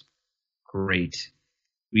virus. Great.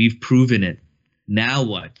 We've proven it. Now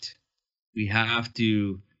what? We have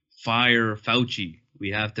to fire Fauci.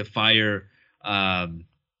 We have to fire,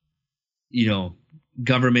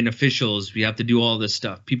 government officials. We have to do all this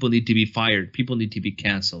stuff. People need to be fired. People need to be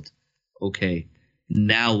canceled. Okay.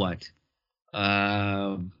 Now what?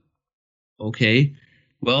 Okay.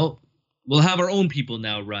 Well, we'll have our own people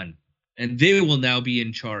now run, and they will now be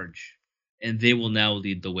in charge, and they will now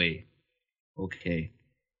lead the way. Okay.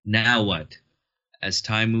 Now what? As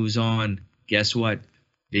time moves on, guess what?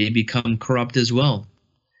 They become corrupt as well.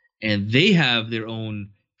 And they have their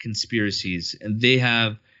own conspiracies, and they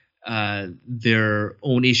have their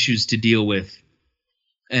own issues to deal with.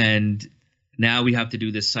 And now we have to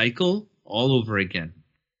do this cycle all over again.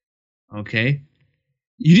 Okay?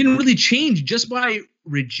 You didn't really change just by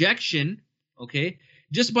rejection, okay?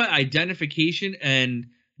 Just by identification and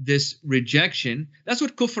this rejection. That's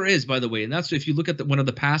what kufr is, by the way. And that's, if you look at one of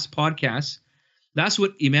the past podcasts, that's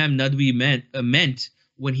what Imam Nadwi meant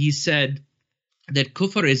when he said that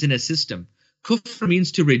kufr isn't a system. Kufr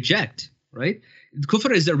means to reject, right?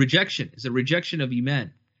 Kufr is a rejection. It's a rejection of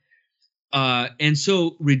Iman. And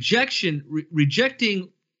so rejecting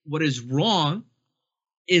what is wrong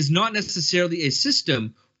is not necessarily a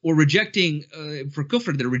system, or rejecting for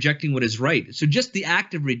kufr, they're rejecting what is right. So just the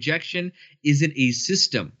act of rejection isn't a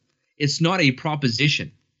system. It's not a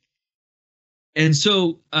proposition. And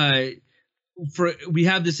so we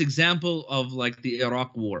have this example of like the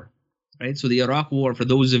Iraq War, right? So the Iraq War, for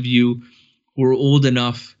those of you who are old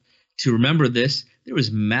enough to remember this, there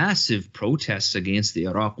was massive protests against the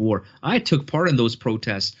Iraq War. I took part in those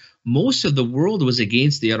protests. Most of the world was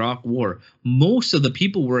against the Iraq War. Most of the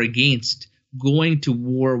people were against going to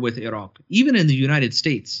war with Iraq, even in the United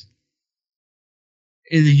States.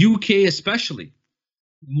 In the UK especially.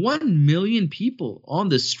 1 million people on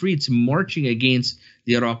the streets marching against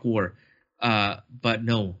the Iraq War. But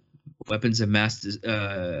no, weapons of mass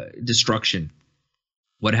destruction.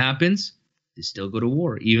 What happens? They still go to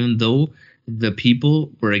war, even though the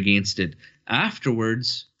people were against it.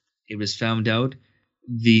 Afterwards, it was found out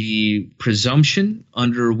the presumption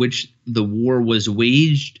under which the war was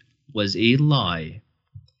waged was a lie.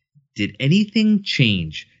 Did anything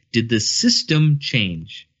change? Did the system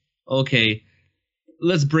change? Okay,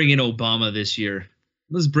 let's bring in Obama this year.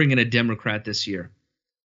 Let's bring in a Democrat this year.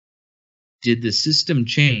 Did the system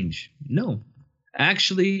change? No.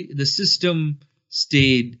 Actually, the system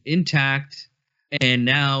stayed intact, and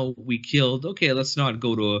now we killed. Okay, let's not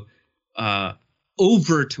go to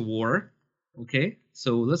overt war. Okay,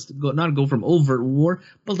 so let's not go from overt war,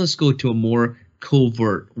 but let's go to a more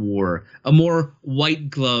covert war, a more white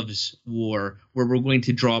gloves war, where we're going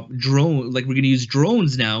to drop we're going to use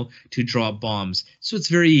drones now to drop bombs. So it's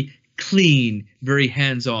very clean, very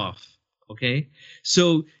hands off. Okay,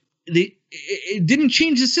 so it didn't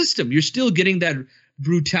change the system. You're still getting that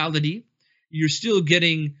brutality. You're still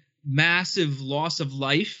getting massive loss of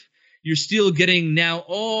life. You're still getting now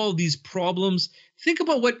all these problems. Think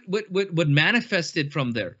about what manifested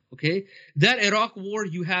from there. Okay, that Iraq war,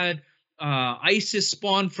 you had ISIS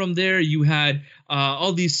spawned from there. You had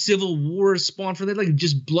all these civil wars spawned from there, like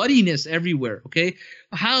just bloodiness everywhere. Okay,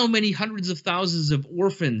 how many hundreds of thousands of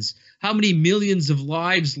orphans? How many millions of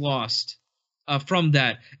lives lost from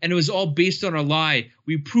that? And it was all based on a lie.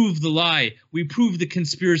 We proved the lie. We proved the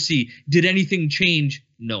conspiracy. Did anything change?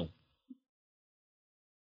 No.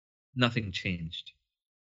 Nothing changed.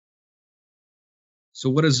 So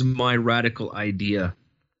what is my radical idea?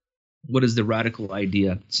 What is the radical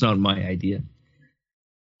idea? It's not my idea.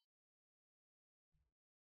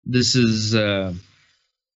 This is an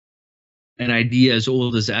idea as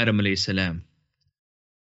old as Adam alayhi salam.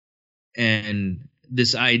 And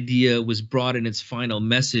this idea was brought in its final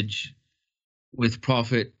message with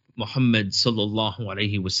Prophet Muhammad sallallahu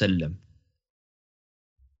alaihi wasallam.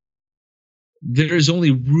 There is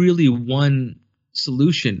only really one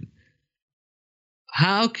solution.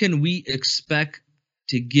 How can we expect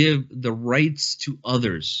to give the rights to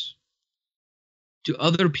others, to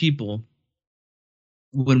other people,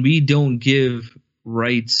 when we don't give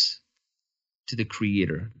rights to the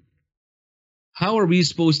Creator? How are we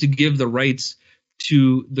supposed to give the rights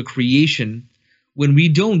to the creation when we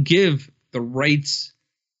don't give the rights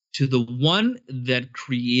to the one that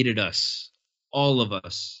created us, all of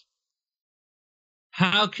us?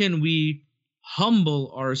 How can we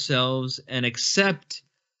humble ourselves and accept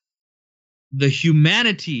the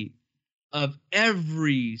humanity of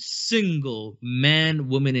every single man,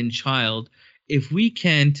 woman, and child if we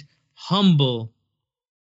can't humble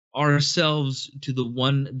ourselves to the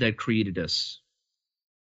one that created us?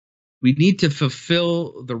 We need to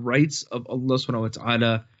fulfill the rights of Allah subhanahu wa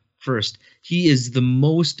ta'ala first. He is the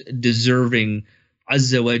most deserving,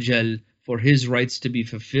 Azza wa Jal, for his rights to be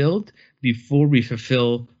fulfilled before we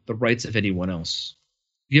fulfill the rights of anyone else.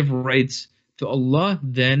 Give rights to Allah,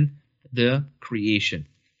 then the creation.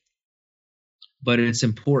 But it's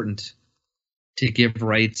important to give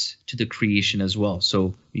rights to the creation as well.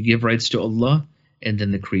 So you give rights to Allah and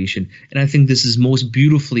then the creation. And I think this is most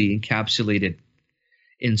beautifully encapsulated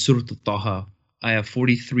in Surah Al-Taha, ayah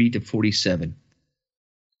 43 to 47.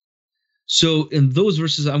 So in those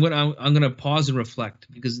verses, I'm gonna pause and reflect,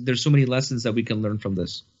 because there's so many lessons that we can learn from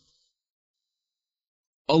this.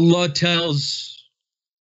 Allah tells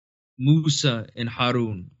Musa and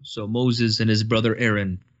Harun, so Moses and his brother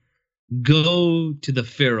Aaron, go to the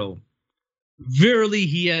Pharaoh. Verily,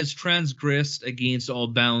 he has transgressed against all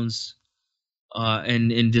bounds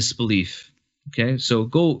and in disbelief. Okay, so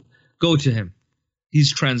go to him.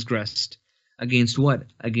 He's transgressed against what?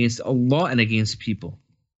 Against Allah and against people.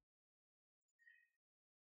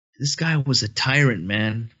 This guy was a tyrant,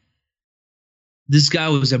 man. This guy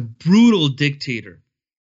was a brutal dictator.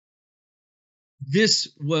 This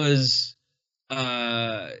was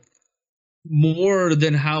more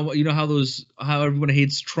than how everyone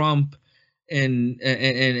hates Trump and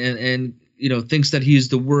thinks that he is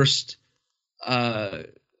the worst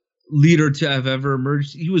leader to have ever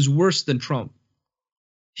emerged. He was worse than Trump.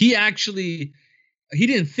 He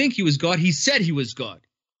didn't think he was God. He said he was God.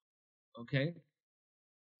 Okay?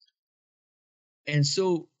 And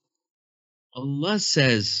so Allah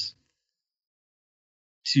says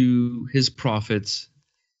to his prophets,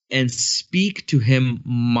 and speak to him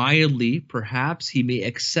mildly, perhaps he may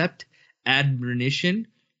accept admonition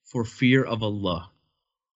for fear of Allah.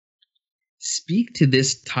 Speak to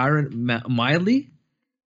this tyrant mildly.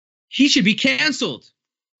 He should be canceled.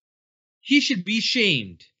 He should be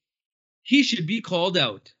shamed. He should be called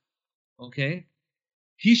out. Okay?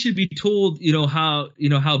 He should be told,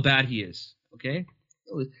 how bad he is. Okay?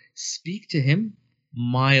 Speak to him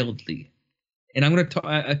mildly. And I'm going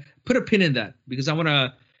to put a pin in that, because I want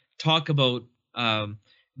to talk about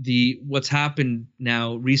what's happened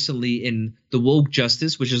now recently in the woke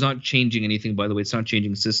justice, which is not changing anything, by the way. It's not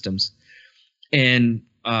changing systems, and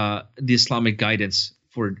the Islamic guidance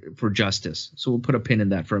for justice. So we'll put a pin in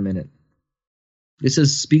that for a minute. It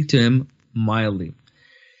says, speak to him mildly.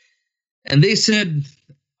 And they said,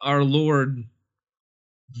 our Lord,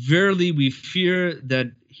 verily we fear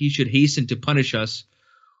that he should hasten to punish us,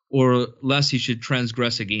 or lest he should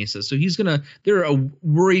transgress against us. So they're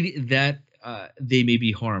worried that they may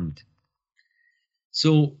be harmed.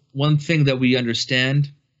 So one thing that we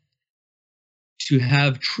understand, to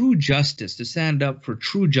have true justice, to stand up for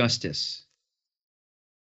true justice,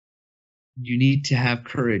 you need to have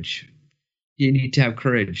courage. You need to have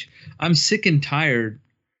courage. I'm sick and tired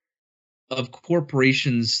of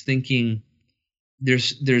corporations thinking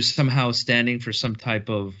there's somehow standing for some type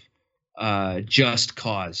of just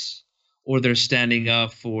cause, or they're standing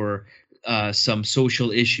up for some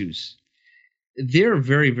social issues. They're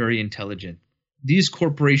very, very intelligent. These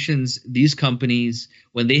corporations, these companies,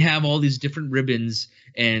 when they have all these different ribbons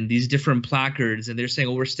and these different placards, and they're saying,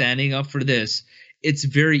 "Oh, we're standing up for this," it's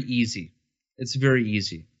very easy. It's very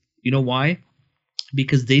easy. You know why?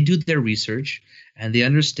 Because they do their research and they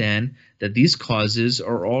understand that these causes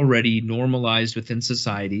are already normalized within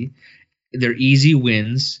society. They're easy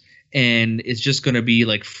wins, and it's just going to be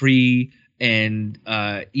like free and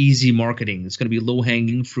easy marketing. It's going to be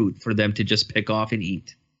low-hanging fruit for them to just pick off and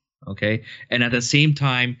eat. Okay, and at the same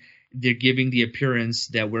time, they're giving the appearance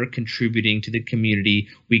that we're contributing to the community.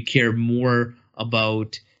 We care more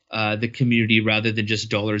about the community rather than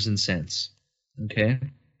just dollars and cents. Okay.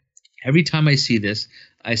 Every time I see this,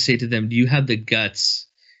 I say to them, do you have the guts?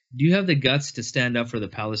 Do you have the guts to stand up for the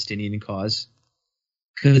Palestinian cause?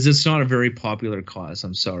 Because it's not a very popular cause.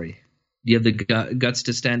 I'm sorry. Do you have the guts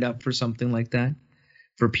to stand up for something like that?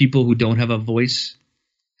 For people who don't have a voice?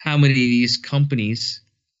 How many of these companies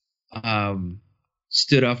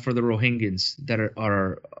stood up for the Rohingyas that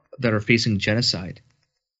are facing genocide?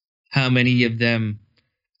 How many of them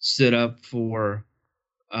stood up for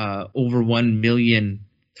over 1 million,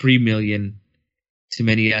 3 million, to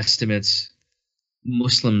many estimates,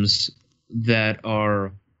 Muslims that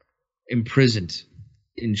are imprisoned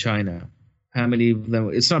in China? How many of them?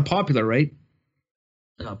 It's not popular, right?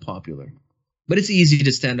 Not popular. But it's easy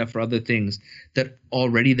to stand up for other things that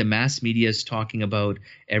already the mass media is talking about.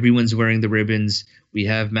 Everyone's wearing the ribbons. We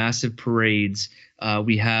have massive parades.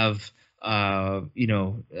 We have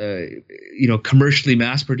commercially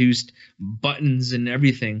mass-produced buttons and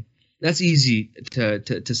everything. That's easy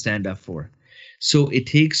to stand up for. So it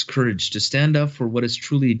takes courage to stand up for what is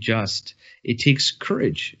truly just. It takes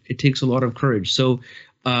courage. It takes a lot of courage. So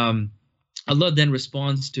Allah then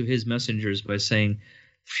responds to his messengers by saying,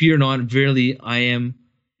 "Fear not, verily I am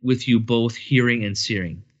with you both hearing and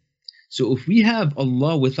seeing." So if we have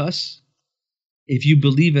Allah with us, if you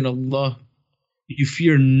believe in Allah, you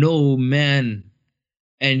fear no man,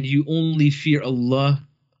 and you only fear Allah,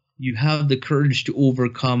 you have the courage to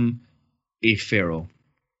overcome a Pharaoh.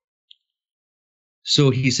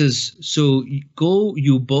 So he says, so go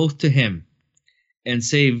you both to him and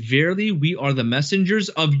say, verily we are the messengers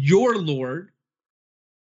of your Lord,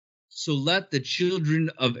 so let the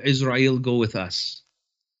children of Israel go with us.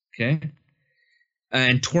 Okay?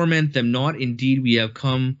 And torment them not. Indeed, we have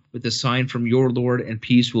come with a sign from your Lord, and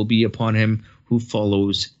peace will be upon him who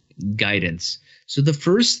follows guidance. So the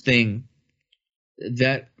first thing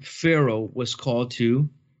that Pharaoh was called to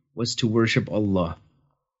was to worship Allah.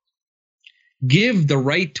 Give the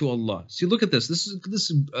right to Allah. See, look at this.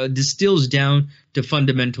 This distills down to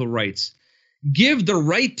fundamental rights. Give the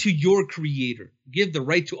right to your Creator. Give the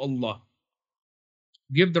right to Allah.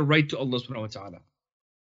 Give the right to Allah subhanahu wa ta'ala.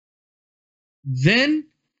 Then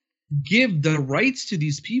give the rights to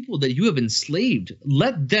these people that you have enslaved.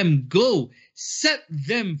 Let them go. Set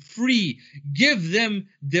them free. Give them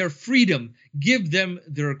their freedom. Give them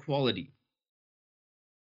their equality.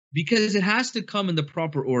 Because it has to come in the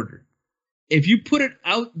proper order. If you put it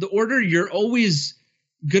out the order, you're always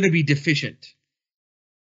going to be deficient.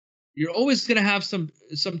 You're always going to have some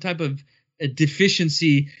type of a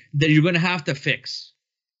deficiency that you're going to have to fix.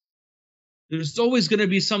 There's always going to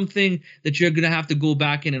be something that you're going to have to go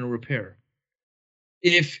back in and repair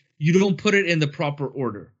if you don't put it in the proper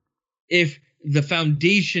order. If the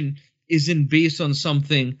foundation isn't based on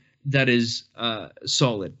something that is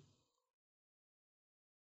solid.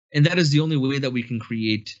 And that is the only way that we can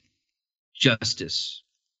create justice.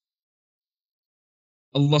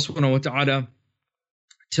 Allah subhanahu wa ta'ala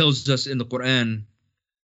tells us in the Quran,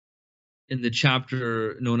 in the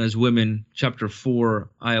chapter known as Women, chapter 4,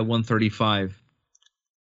 ayah 135,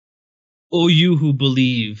 O you who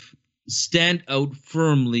believe, stand out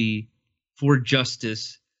firmly for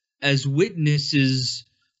justice as witnesses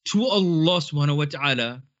to Allah subhanahu wa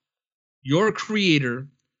ta'ala, your creator,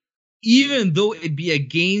 even though it be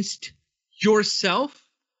against yourself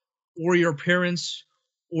or your parents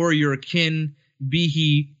or your kin. be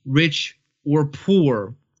he rich or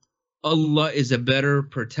poor, Allah is a better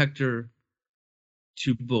protector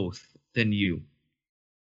to both than you.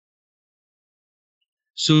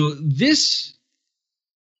 So this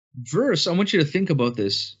verse, I want you to think about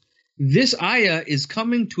this. This ayah is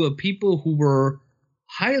coming to a people who were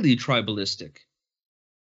highly tribalistic.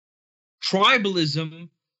 Tribalism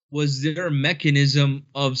was their mechanism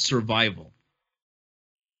of survival.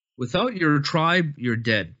 Without your tribe, you're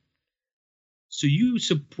dead. So you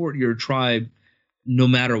support your tribe no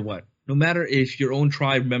matter what. No matter if your own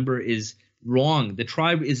tribe member is wrong. The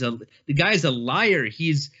guy is a liar. He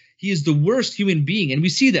is the worst human being. And we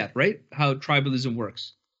see that, right? How tribalism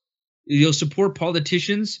works. You'll support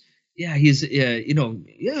politicians. Yeah, he's he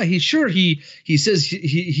says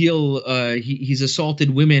he's assaulted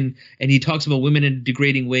women, and he talks about women in a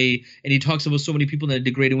degrading way, and he talks about so many people in a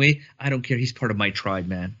degrading way. I don't care. He's part of my tribe,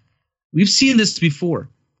 man. We've seen this before.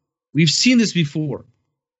 We've seen this before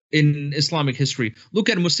in Islamic history. Look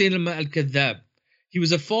at Musaylima al-Kadhdhab. He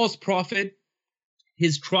was a false prophet.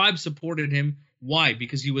 His tribe supported him. Why?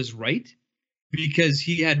 Because he was right? Because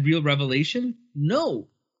he had real revelation? No.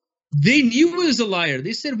 They knew he was a liar.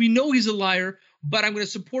 They said, we know he's a liar, but I'm going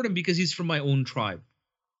to support him because he's from my own tribe.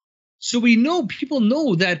 So we know, people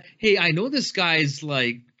know that, hey, I know this guy's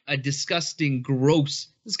like a disgusting, gross.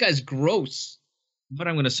 This guy's gross, but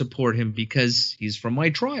I'm going to support him because he's from my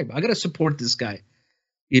tribe. I got to support this guy.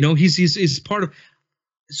 You know, he's part of.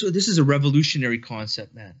 So this is a revolutionary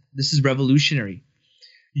concept, man. This is revolutionary.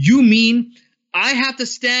 You mean I have to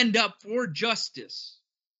stand up for justice,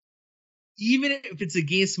 even if it's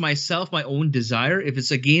against myself, my own desire, if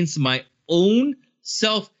it's against my own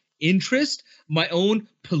self-interest, my own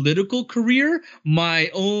political career, my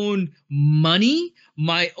own money,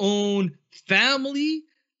 my own family,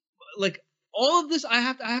 like all of this, I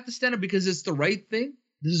have to stand up because it's the right thing.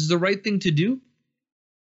 This is the right thing to do.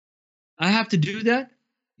 I have to do that.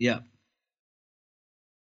 Yeah.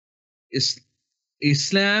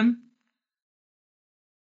 Islam,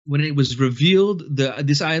 when it was revealed,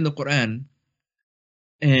 this ayah in the Quran,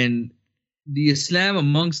 and the Islam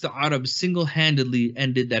amongst the Arabs single-handedly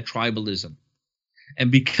ended that tribalism.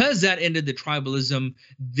 And because that ended the tribalism,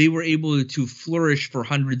 they were able to flourish for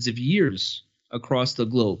hundreds of years across the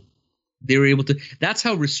globe. They were able to. That's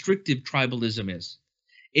how restrictive tribalism is.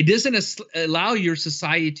 It doesn't allow your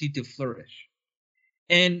society to flourish.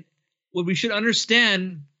 And what we should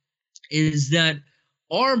understand is that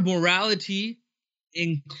our morality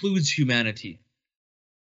includes humanity.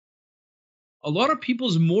 A lot of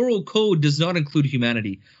people's moral code does not include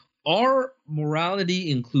humanity. Our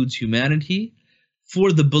morality includes humanity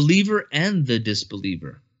for the believer and the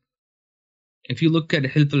disbeliever. If you look at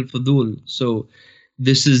Hilf al-Fudul, so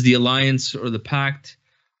this is the alliance or the pact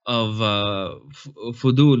of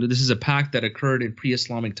Fudul. This is a pact that occurred in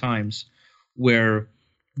pre-Islamic times, where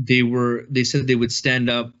they said they would stand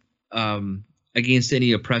up against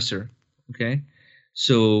any oppressor. Okay,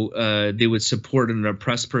 so they would support an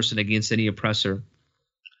oppressed person against any oppressor.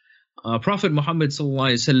 Prophet Muhammad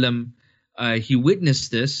sallallahu alaihi wasallam, he witnessed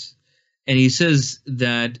this, and he says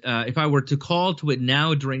that if I were to call to it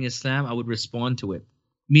now during Islam, I would respond to it.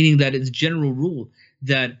 Meaning that it's general rule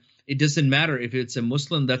that it doesn't matter if it's a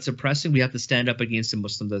Muslim that's oppressing, we have to stand up against a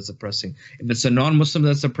Muslim that's oppressing. If it's a non-Muslim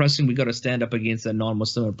that's oppressing, we got to stand up against that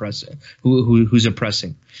non-Muslim oppressor who's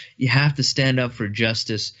oppressing. You have to stand up for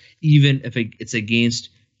justice, even if it's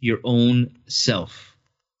against your own self.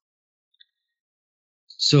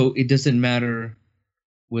 So it doesn't matter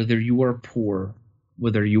whether you are poor,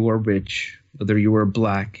 whether you are rich, whether you are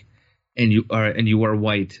black, and you are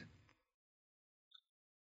white.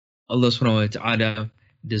 Allah subhanahu wa ta'ala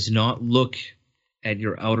does not look at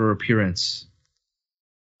your outer appearance.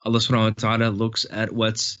 Allah subhanahu wa ta'ala looks at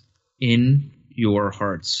what's in your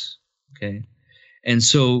hearts. Okay. And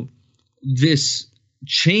so this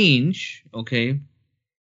change, okay,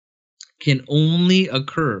 can only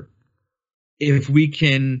occur if we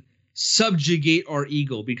can subjugate our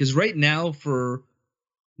ego. Because right now, for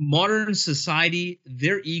modern society,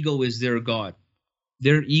 their ego is their God.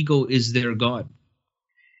 Their ego is their God.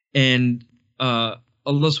 And Allah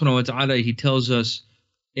subhanahu wa ta'ala, he tells us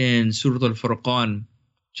in Surah Al-Furqan,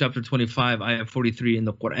 chapter 25, ayah 43 in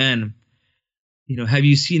the Quran, you know, have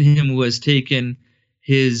you seen him who has taken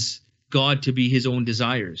his God to be his own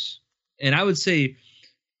desires? And I would say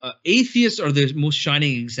atheists are the most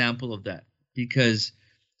shining example of that, because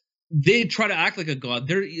they try to act like a God.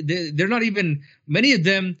 They're not even, many of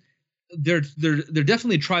them, they're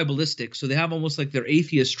definitely tribalistic. So they have almost like their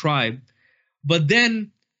atheist tribe, but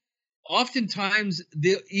then oftentimes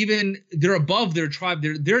they're above their tribe.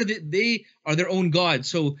 They are their own God.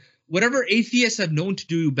 So whatever atheists have known to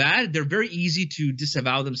do bad, they're very easy to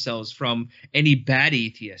disavow themselves from any bad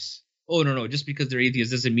atheists. Oh, no, just because they're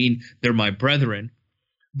atheists doesn't mean they're my brethren.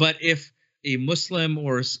 But if a Muslim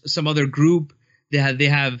or some other group they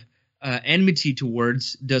have enmity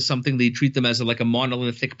towards does something, they treat them as like a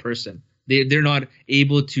monolithic person. They're not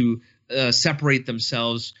able to separate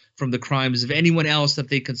themselves from the crimes of anyone else that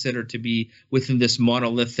they consider to be within this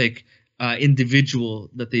monolithic individual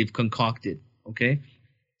that they've concocted. Okay,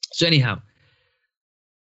 so anyhow,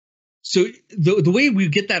 so the way we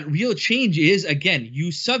get that real change is, again,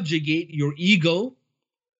 you subjugate your ego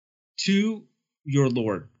to your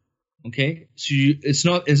Lord. Okay, so it's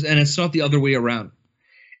not the other way around,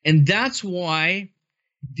 and that's why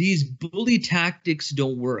these bully tactics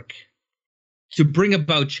don't work to bring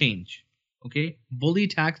about change. Okay, bully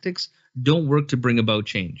tactics don't work to bring about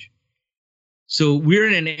change. So we're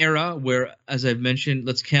in an era where, as I've mentioned,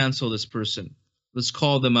 let's cancel this person. Let's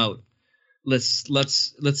call them out.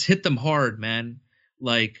 Let's hit them hard, man.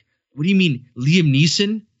 Like, what do you mean, Liam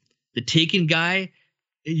Neeson, the Taken guy,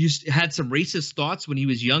 had some racist thoughts when he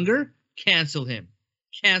was younger? Cancel him.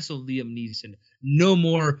 Cancel Liam Neeson. No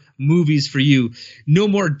more movies for you. No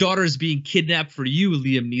more daughters being kidnapped for you,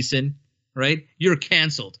 Liam Neeson. Right? You're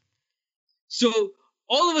canceled. So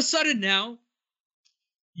all of a sudden now,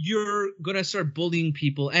 you're going to start bullying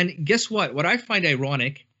people. And guess what? What I find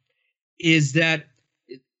ironic is that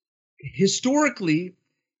historically,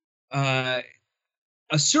 a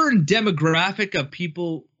certain demographic of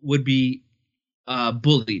people would be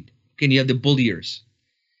bullied. Okay, and you have the bulliers.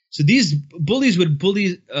 So these bullies would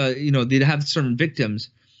bully, they'd have certain victims.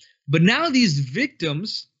 But now these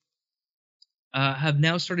victims have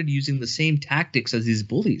now started using the same tactics as these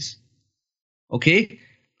bullies. Okay?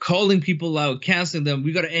 Calling people out, canceling them.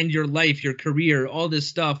 We got to end your life, your career, all this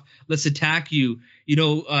stuff. Let's attack you.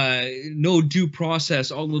 No due process,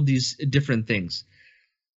 all of these different things.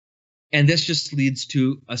 And this just leads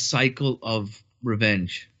to a cycle of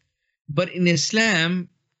revenge. But in Islam,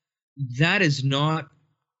 that is not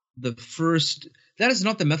the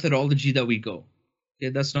methodology that we go. Okay?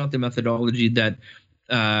 That's not the methodology that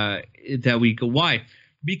we go. Why?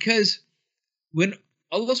 Because when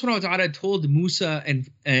Allah subhanahu wa ta'ala told Musa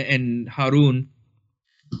and Harun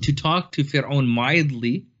to talk to Fir'aun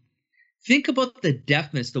mildly, think about the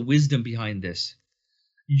depthness, the wisdom behind this.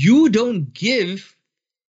 You don't give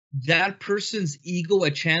that person's ego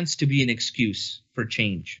a chance to be an excuse for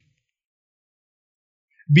change.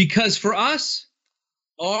 Because for us,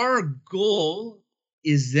 our goal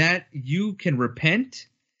is that you can repent,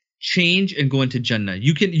 change, and go into Jannah.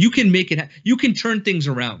 You can make it. You can turn things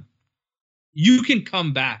around. You can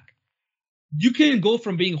come back. You can go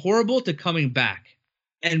from being horrible to coming back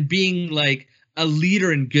and being like a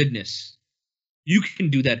leader in goodness. You can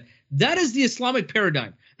do that. That is the Islamic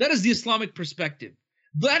paradigm. That is the Islamic perspective.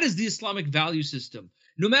 That is the Islamic value system.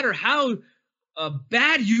 No matter how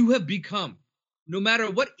bad you have become, no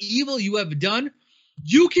matter what evil you have done,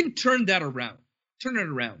 you can turn that around. Turn it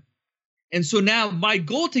around. And so now my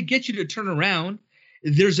goal to get you to turn around,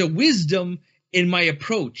 there's a wisdom in my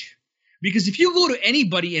approach. Because if you go to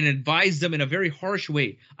anybody and advise them in a very harsh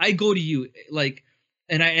way, I go to you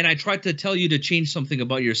and I try to tell you to change something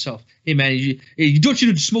about yourself. Hey man, don't you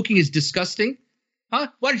know smoking is disgusting? Huh?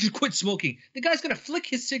 Why don't you quit smoking? The guy's gonna flick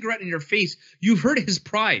his cigarette in your face. You've hurt his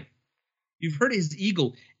pride. You've hurt his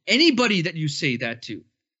ego. Anybody that you say that to.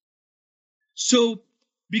 So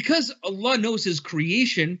because Allah knows his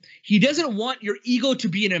creation, he doesn't want your ego to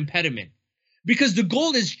be an impediment. Because the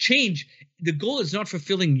goal is change. The goal is not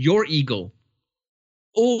fulfilling your ego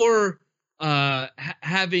or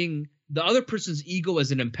having the other person's ego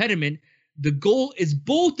as an impediment. The goal is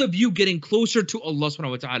both of you getting closer to Allah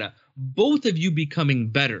subhanahu wa ta'ala. Both of you becoming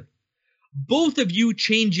better. Both of you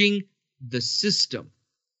changing the system.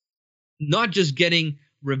 Not just getting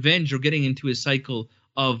revenge or getting into a cycle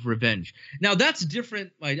of revenge. Now that's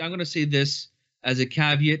different. I'm going to say this as a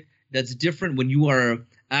caveat. That's different when you are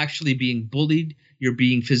actually being bullied. You're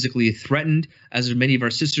being physically threatened, as many of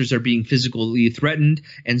our sisters are being physically threatened.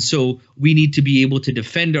 And so we need to be able to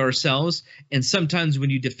defend ourselves. And sometimes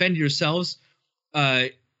when you defend yourselves,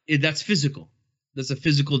 that's physical. That's a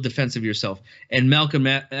physical defense of yourself. And Malcolm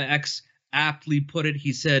X aptly put it.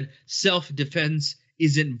 He said, self-defense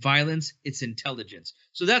isn't violence, it's intelligence.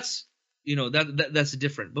 So that's that's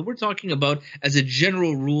different. But we're talking about, as a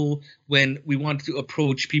general rule, when we want to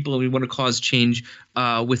approach people and we want to cause change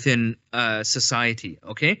within society.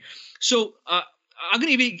 Okay, so I'll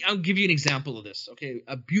give you an example of this. Okay,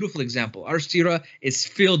 a beautiful example. Our seerah is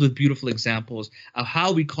filled with beautiful examples of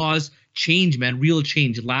how we cause change, man, real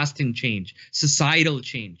change, lasting change, societal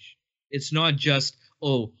change. It's not just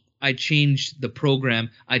I changed the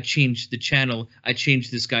program, I changed the channel, I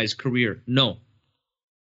changed this guy's career. No.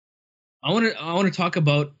 I want to talk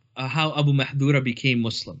about how Abu Mahdura became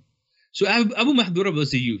Muslim. So Abu Mahdura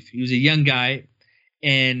was a youth. He was a young guy,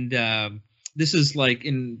 and this is like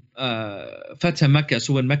in Fatah Mecca.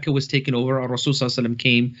 So when Mecca was taken over, our Rasul Sallallahu Alaihi Wasallam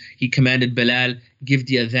came. He commanded Bilal, give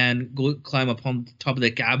the adhan, go climb upon the top of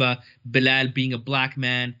the Kaaba. Bilal, being a black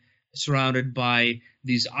man, surrounded by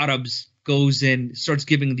these Arabs, goes in, starts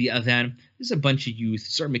giving the adhan. There's a bunch of youth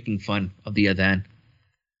start making fun of the adhan.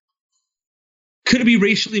 Could it be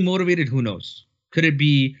racially motivated? Who knows? Could it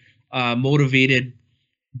be motivated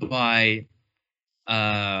by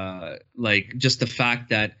like just the fact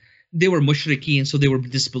that they were mushrikeen, so they were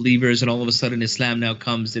disbelievers, and all of a sudden Islam now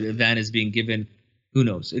comes, the adhan is being given? Who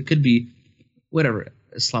knows? It could be whatever,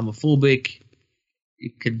 Islamophobic.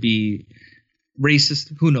 It could be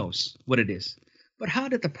racist. Who knows what it is? But how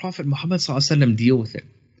did the Prophet Muhammad ﷺ deal with it?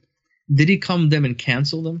 Did he come them and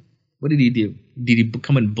cancel them? What did he do? Did he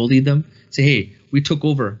come and bully them? Say, hey, we took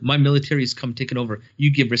over. My military has come taken over.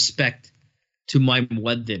 You give respect to my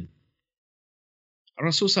muwaddin.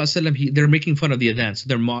 Rasul Sallallahu they're making fun of the adhan. So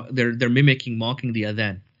they're mimicking, mocking the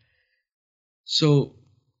adhan. So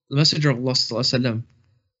the Messenger of Allah Sallallahu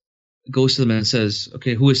goes to them and says,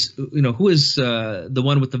 okay, who is the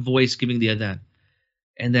one with the voice giving the adhan?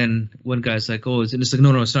 And then one guy's like, oh, it's like,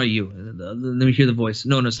 no, it's not you. Let me hear the voice.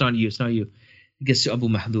 No, it's not you. It's not you. He gets to Abu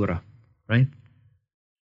Mahdura, right?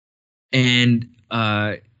 And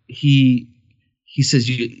he says,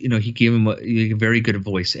 he gave him a very good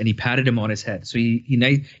voice, and he patted him on his head. So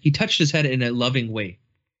he touched his head in a loving way.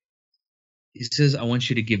 He says, I want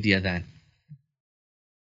you to give the adhan.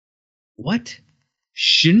 What?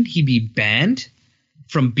 Shouldn't he be banned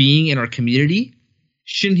from being in our community?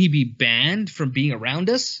 Shouldn't he be banned from being around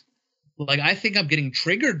us? Like, I think I'm getting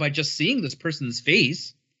triggered by just seeing this person's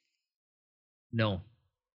face. No.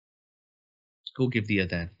 Go give the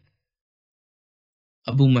adhan.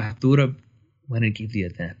 Abu Mahdura went and gave the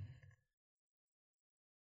adhan.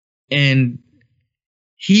 And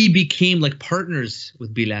he became like partners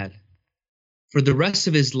with Bilal. For the rest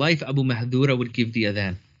of his life, Abu Mahdura would give the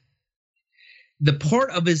adhan. The part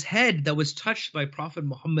of his head that was touched by Prophet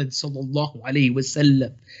Muhammad sallallahu alaihi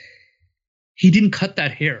wasallam, he didn't cut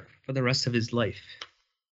that hair for the rest of his life,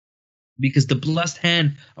 because the blessed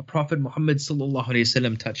hand of Prophet Muhammad sallallahu alaihi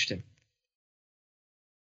wasallam touched him.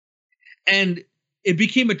 And it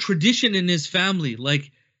became a tradition in his family.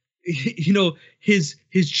 Like, his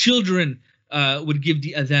children would give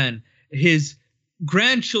the adhan. His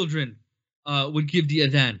grandchildren would give the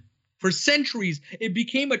adhan. For centuries, it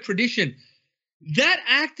became a tradition. That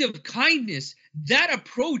act of kindness, that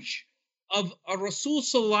approach of a Rasul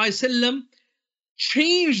Sallallahu Alaihi Wasallam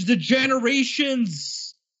changed the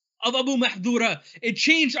generations of Abu Mahdura. It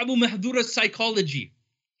changed Abu Mahdura's psychology.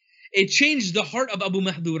 It changed the heart of Abu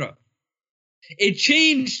Mahdura. It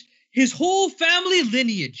changed his whole family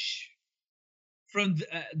lineage from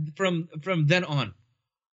then on.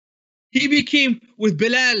 He became, with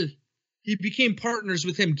Bilal, he became partners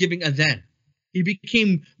with him giving adhan. He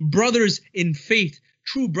became brothers in faith,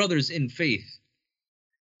 true brothers in faith.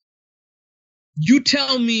 You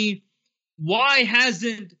tell me, why has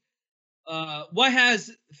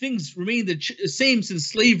things remained the same since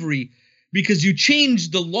slavery? Because you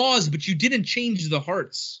changed the laws, but you didn't change the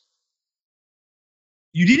hearts.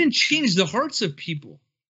 You didn't change the hearts of people.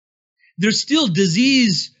 There's still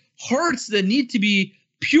diseased hearts that need to be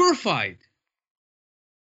purified.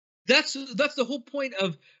 That's the whole point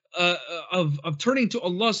of turning to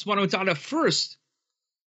Allah subhanahu wa ta'ala first.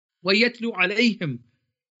 وَيَتْلُوا عَلَيْهِمْ.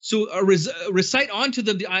 So recite onto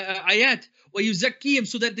them the ayat. وَيُزَكِّيهِمْ,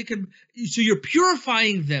 so you're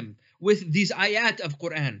purifying them with these ayat of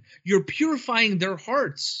Quran. You're purifying their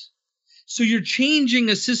hearts. So you're changing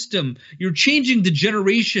a system. You're changing the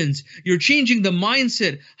generations. You're changing the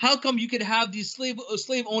mindset. How come you could have these slave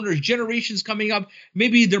owners, generations coming up,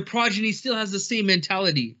 maybe their progeny still has the same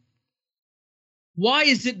mentality? Why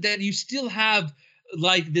is it that you still have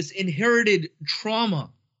like this inherited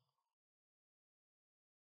trauma?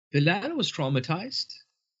 Bilal was traumatized.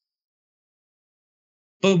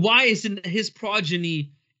 But why isn't his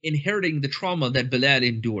progeny inheriting the trauma that Bilal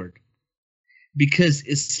endured? Because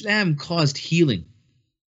Islam caused healing.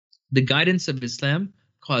 The guidance of Islam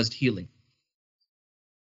caused healing.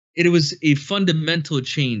 It was a fundamental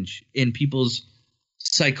change in people's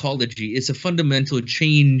psychology. It's a fundamental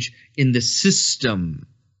change in the system.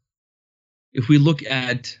 If we look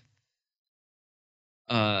at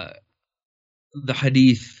the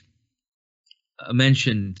hadith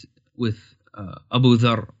mentioned with Abu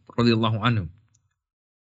Dharr radiallahu anhu.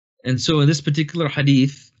 And so in this particular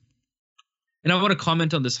hadith, And I want to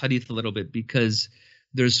comment on this hadith a little bit because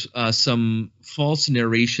there's some false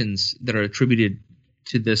narrations that are attributed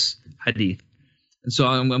to this hadith. And so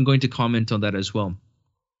I'm going to comment on that as well.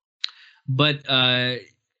 But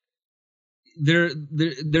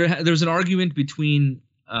there's an argument between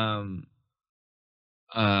Abu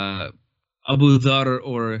Dhar,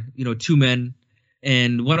 or two men,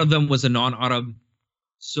 and one of them was a non-Arab.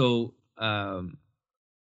 So Abu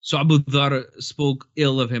Dhar spoke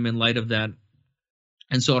ill of him in light of that,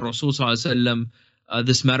 and so Rasul Sallallahu Alaihi Wasallam,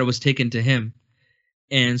 this matter was taken to him,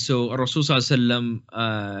 and so Rasul Sallallahu Alaihi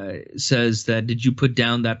Wasallam says that, did you put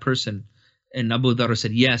down that person? And Abu Dhar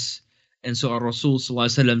said yes. And so Rasul Sallallahu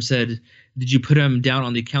Alaihi Wasallam said, did you put him down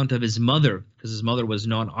on the account of his mother, because his mother was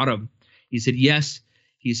non-Arab? He said yes.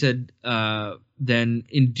 He said, then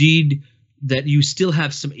indeed that you still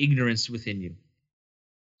have some ignorance within you.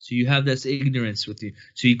 So you have this ignorance with you.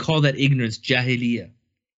 So you call that ignorance jahiliyyah.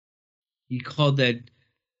 You call that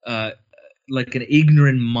like an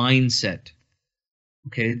ignorant mindset,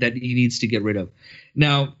 okay, that he needs to get rid of.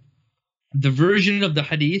 Now, the version of the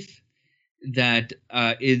hadith that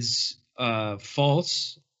is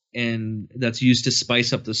false and that's used to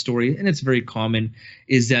spice up the story, and it's very common,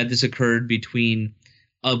 is that this occurred between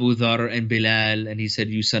Abu Dhar and Bilal, and he said,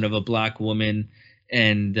 you son of a black woman,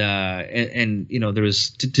 and there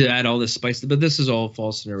was to add all this spice, but this is all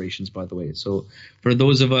false narrations, by the way. So for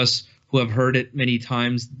those of us who have heard it many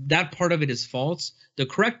times, that part of it is false. The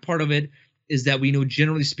correct part of it is that we know,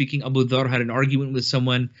 generally speaking, Abu Dhar had an argument with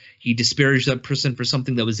someone. He disparaged that person for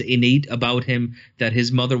something that was innate about him, that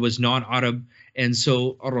his mother was non-Arab. And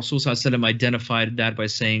so Rasul Sallallahu Alaihi Wasallam identified that by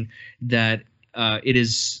saying that it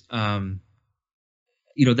is, that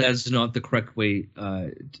is not the correct way,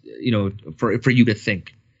 for you to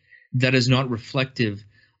think. That is not reflective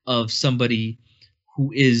of somebody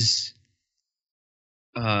who is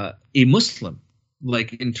a Muslim,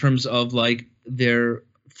 like in terms of like their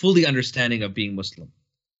fully understanding of being Muslim,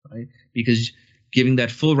 right? Because giving that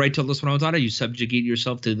full right to Allah subhanahu wa ta'ala, you subjugate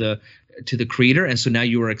yourself to the Creator, and so now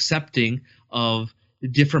you are accepting of the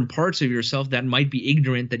different parts of yourself that might be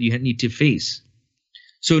ignorant, that you need to face.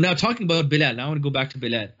 So now talking about Bilal, now I want to go back to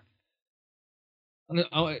Bilal.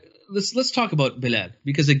 Let's talk about Bilal,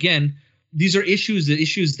 because again, these are the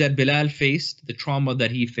issues that Bilal faced, the trauma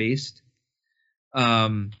that he faced,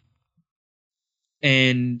 and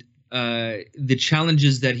the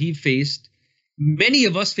challenges that he faced. Many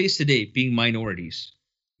of us face today, being minorities.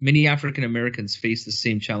 Many African Americans face the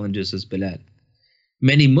same challenges as Bilal.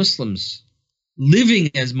 Many Muslims living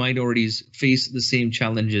as minorities face the same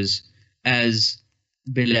challenges as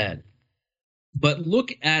Bilal. But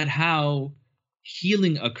look at how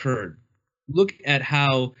healing occurred. Look at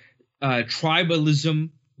how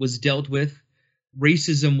tribalism was dealt with,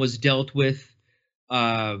 racism was dealt with,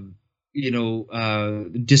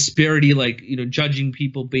 disparity, like, judging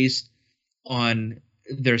people based on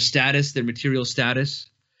their status, their material status.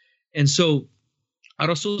 And so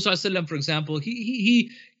Rasul Sallallahu Alaihi Wasallam, for example,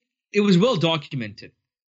 it was well documented,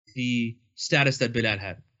 the status that Bilal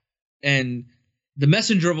had. And the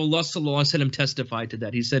Messenger of Allah Sallallahu Alaihi Wasallam testified to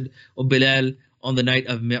that. He said, "O Bilal, on the night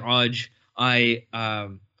of Mi'raj, I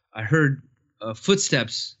heard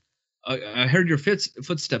footsteps. I heard your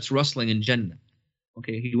footsteps rustling in Jannah."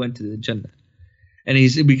 Okay, he went to the Jannah. And he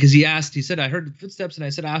said, I heard footsteps, and I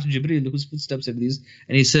said, I asked Jibreel, whose footsteps are these?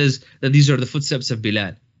 And he says that these are the footsteps of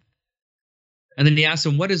Bilal. And then he asked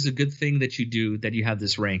him, what is the good thing that you do that you have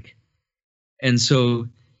this rank? And so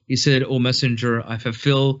he said, O Messenger, I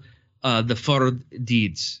fulfill the fard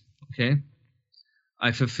deeds. Okay?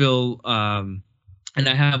 I fulfill, and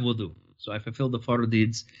I have wudu. So I fulfill the fard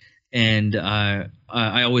deeds, and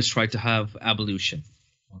I always try to have ablution.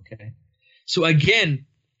 Okay? So again,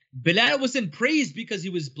 Bilal wasn't praised because he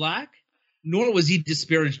was black, nor was he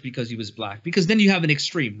disparaged because he was black. Because then you have an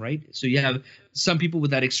extreme, right? So you have some people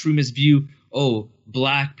with that extremist view, oh,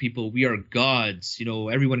 black people, we are gods.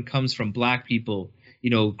 Everyone comes from black people,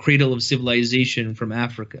 cradle of civilization from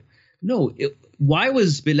Africa. No, why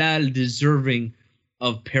was Bilal deserving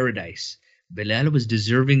of paradise? Bilal was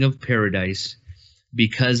deserving of paradise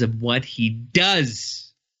because of what he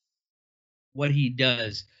does. What he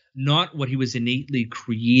does. Not what he was innately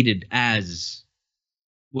created as.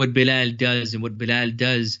 What Bilal does, and what Bilal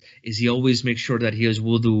does is he always makes sure that he has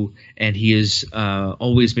wudu, and he is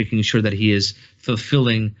always making sure that he is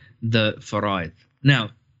fulfilling the faraid. Now,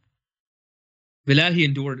 Bilal, he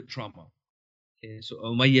endured trauma. Okay, so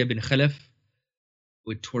Umayyah bin Khalaf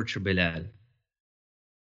would torture Bilal.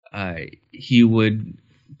 He would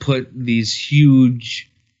put these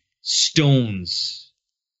huge stones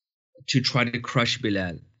to try to crush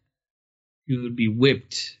Bilal. He would be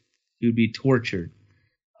whipped. He would be tortured.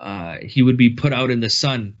 He would be put out in the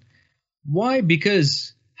sun. Why?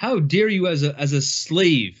 Because how dare you, as a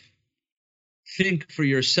slave, think for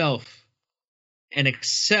yourself and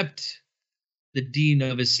accept the deen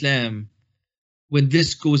of Islam when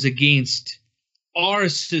this goes against our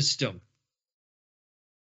system,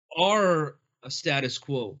 our status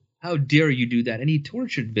quo? How dare you do that? And he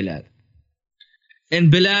tortured Bilal. And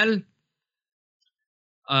Bilal,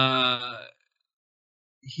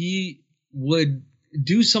 he would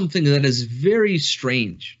do something that is very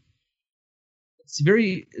strange. It's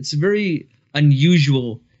very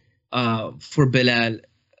unusual for Bilal,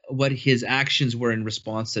 what his actions were in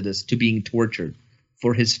response to this, to being tortured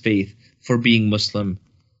for his faith, for being Muslim,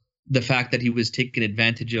 the fact that he was taken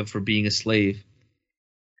advantage of for being a slave.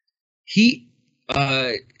 He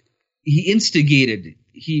instigated,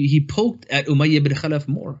 he poked at Umayyah ibn Khalaf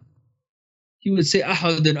more. He would say,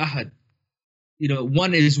 Ahad and Ahad. You know,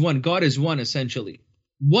 one is one. God is one, essentially.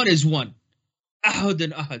 One is one. Ahad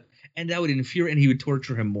and Ahad. And that would infuriate, and he would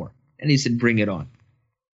torture him more. And he said, bring it on.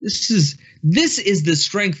 This is the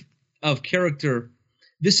strength of character.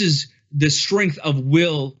 This is the strength of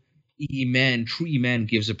will Iman, true Iman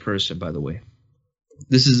gives a person, by the way.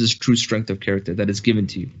 This is the true strength of character that is given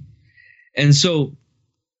to you. And so,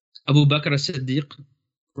 Abu Bakr as-Siddiq,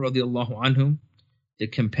 radiallahu anhu, the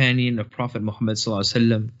companion of Prophet Muhammad sallallahu alaihi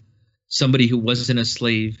wasallam, somebody who wasn't a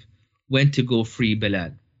slave, went to go free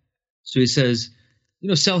Bilal. So he says, you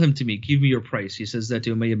know, sell him to me. Give me your price. He says that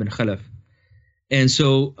to Umayyah ibn Khalaf. And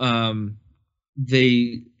so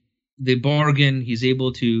they bargain. He's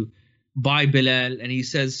able to buy Bilal, and he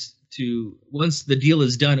says to, once the deal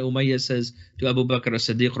is done, Umayyah says to Abu Bakr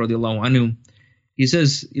as-Siddiq radiallahu anhu, he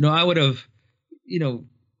says, you know, I would have, you know,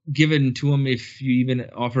 given to him if you even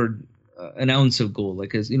offered an ounce of gold,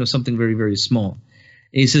 like, as you know, something very, very small.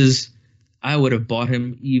 And he says, I would have bought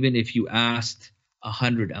him even if you asked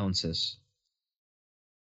 100 ounces.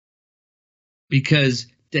 Because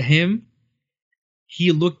to him,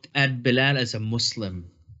 he looked at Bilal as a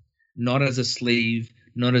Muslim, not as a slave,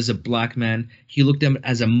 not as a black man. He looked at him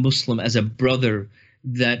as a Muslim, as a brother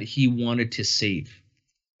that he wanted to save.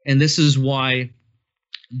 And this is why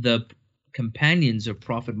the companions of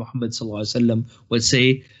Prophet Muhammad ﷺ would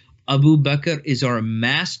say, Abu Bakr is our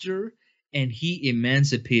master, and he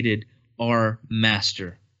emancipated our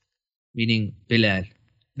master, meaning Bilal.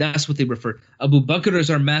 That's what they refer. Abu Bakr is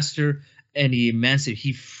our master, and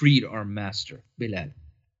he freed our master, Bilal.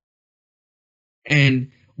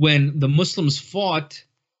 And when the Muslims fought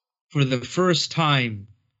for the first time,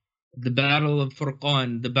 the battle of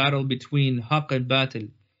Furqan, the battle between Haqq and Batil,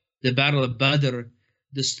 the battle of Badr,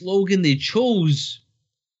 the slogan they chose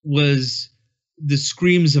was the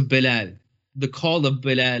screams of Bilal, the call of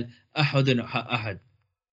Bilal, Ahad and Ahad.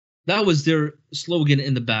 That was their slogan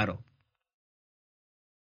in the battle.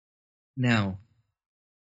 Now,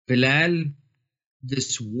 Bilal,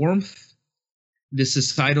 this warmth, this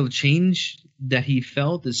societal change that he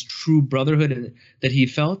felt, this true brotherhood that he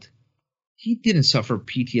felt, he didn't suffer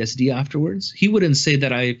PTSD afterwards. He wouldn't say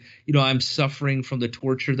that I'm suffering from the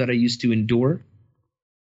torture that I used to endure.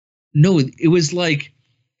 No, it was like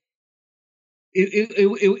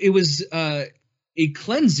it was a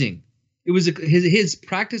cleansing. It was his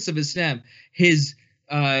practice of Islam, the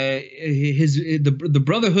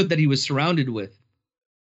brotherhood that he was surrounded with.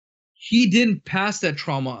 He didn't pass that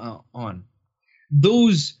trauma on.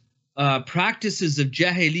 Those practices of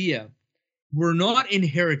Jahiliyyah were not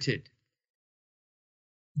inherited.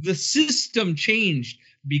 The system changed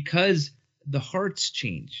because the hearts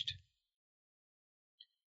changed.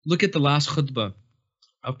 Look at the last khutbah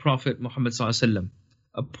of Prophet Muhammad ﷺ.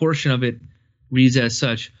 A portion of it reads as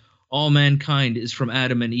such: all mankind is from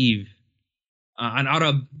Adam and Eve. An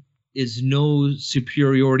Arab is no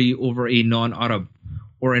superiority over a non-Arab,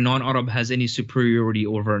 or a non-Arab has any superiority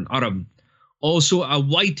over an Arab. Also, a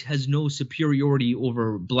white has no superiority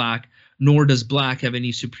over black, nor does black have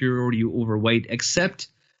any superiority over white, except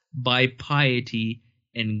by piety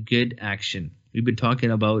and good action. We've been talking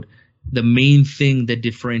about the main thing that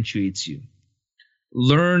differentiates you.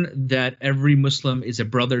 Learn that every Muslim is a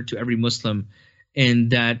brother to every Muslim,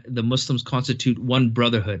 and that the Muslims constitute one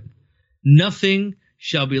brotherhood. Nothing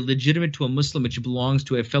shall be legitimate to a Muslim which belongs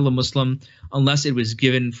to a fellow Muslim unless it was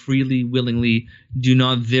given freely, willingly. Do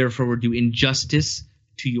not therefore do injustice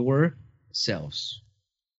to yourselves.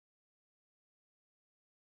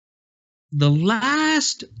 The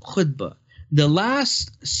last khutbah, the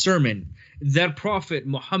last sermon that Prophet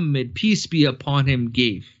Muhammad, peace be upon him,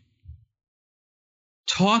 gave,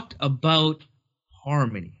 talked about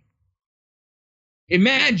harmony.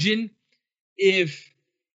 Imagine if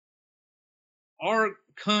our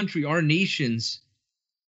country, our nations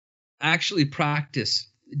actually practice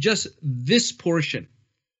just this portion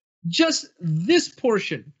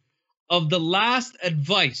of the last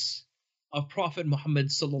advice of Prophet Muhammad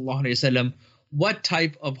sallallahu alaihi wasallam, what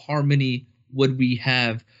type of harmony would we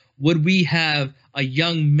have? Would we have a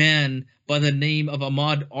young man by the name of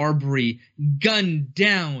Ahmad Arbery gunned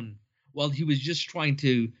down while he was just trying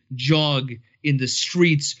to jog in the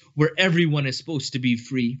streets where everyone is supposed to be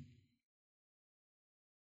free?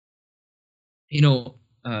 You know,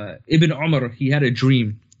 Ibn Umar, he had a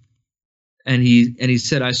dream, and he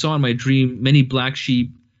said, I saw in my dream many black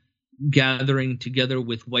sheep gathering together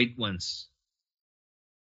with white ones.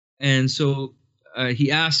 And so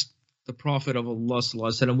he asked the Prophet of Allah sallallahu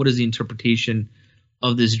alaihi wasallam, what is the interpretation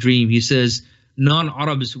of this dream? He says,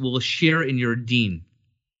 non-Arabs will share in your deen,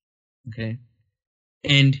 okay,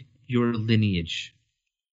 and your lineage.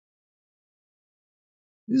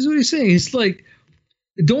 This is what he's saying. It's like,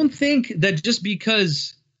 don't think that just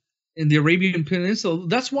because in the Arabian Peninsula,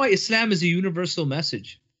 that's why Islam is a universal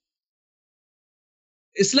message.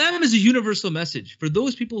 Islam is a universal message. For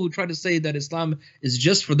those people who try to say that Islam is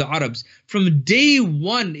just for the Arabs, from day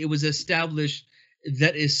one it was established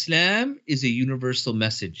that Islam is a universal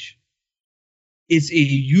message. It's a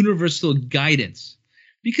universal guidance.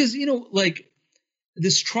 Because, you know, like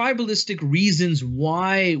this tribalistic reasons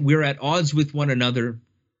why we're at odds with one another,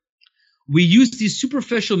 we use these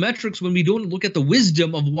superficial metrics when we don't look at the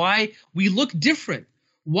wisdom of why we look different.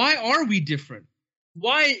 Why are we different?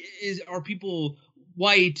 Why are people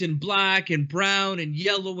white and black and brown and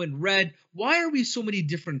yellow and red? Why are we so many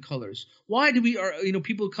different colors? Why do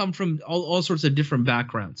people come from all sorts of different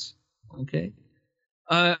backgrounds? Okay.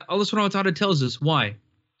 Allah subhanahu wa ta'ala tells us why.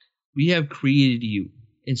 We have created you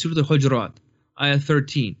in Surah Al-Hujurat, ayah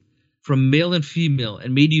 13, from male and female,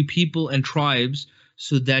 and made you people and tribes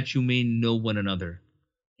so that you may know one another.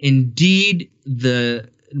 Indeed, the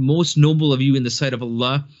most noble of you in the sight of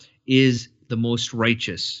Allah is the most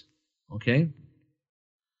righteous. Okay?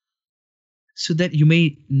 So that you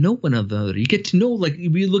may know one another. You get to know, like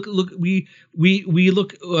we look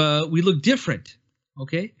different.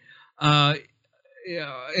 Okay?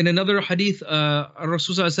 In another hadith,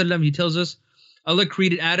 Rasulullah, he tells us, Allah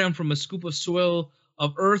created Adam from a scoop of soil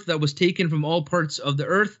of earth that was taken from all parts of the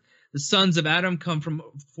earth. The sons of Adam come from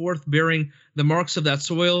forth bearing the marks of that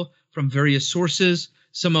soil from various sources.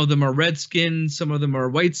 Some of them are red skin, some of them are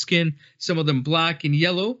white skin, some of them black and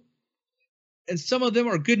yellow, and some of them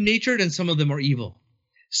are good natured and some of them are evil.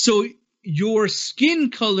 So your skin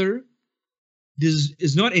color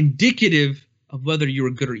is not indicative of whether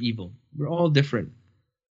you're good or evil. We're all different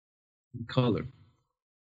in color.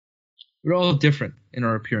 We're all different in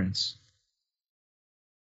our appearance.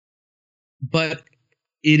 But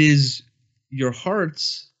it is your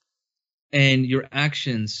hearts and your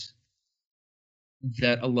actions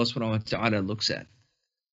that Allah subhanahu wa ta'ala looks at.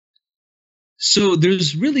 So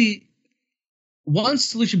there's really one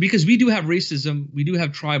solution, because we do have racism, we do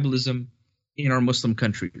have tribalism in our Muslim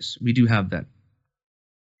countries. We do have that.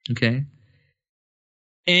 Okay?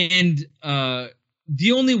 And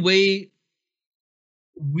the only way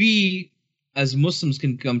we as Muslims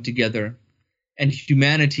can come together and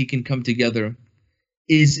humanity can come together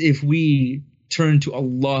is if we turn to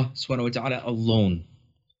Allah subhanahu wa ta'ala alone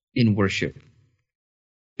in worship.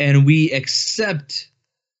 And we accept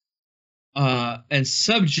and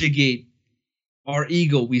subjugate our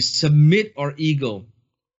ego. We submit our ego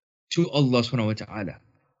to Allah subhanahu wa ta'ala.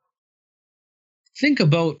 Think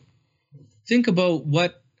about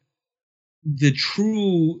what the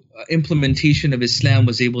true implementation of Islam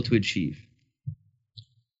was able to achieve.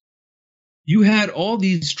 You had all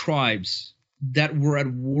these tribes that were at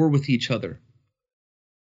war with each other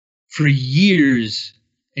for years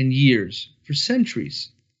and years, for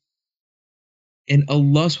centuries. And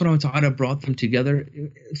Allah subhanahu wa ta'ala brought them together.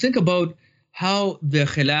 Think about how the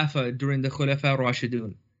Khilafah during the Khulafa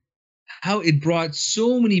Rashidun, how it brought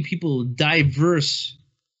so many people, diverse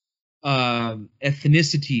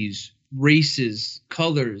ethnicities, races,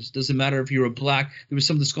 colors. Doesn't matter if you were black. There were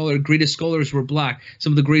some of the greatest scholars were black.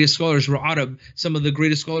 Some of the greatest scholars were Arab. Some of the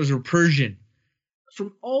greatest scholars were Persian.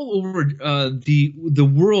 From all over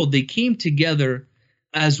the world, they came together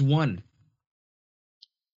as one.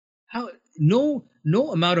 How no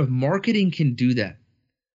amount of marketing can do that.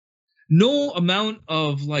 No amount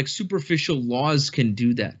of like superficial laws can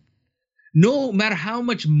do that. No matter how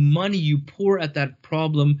much money you pour at that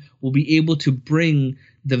problem will be able to bring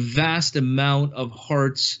the vast amount of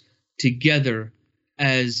hearts together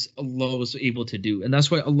as Allah was able to do. And that's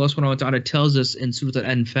why Allah subhanahu wa ta'ala tells us in Surah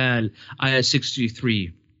Al-Anfal, ayah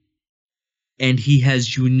 63, and He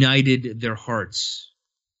has united their hearts.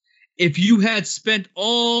 If you had spent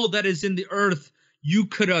all that is in the earth, you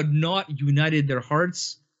could have not united their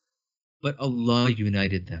hearts, but Allah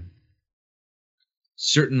united them.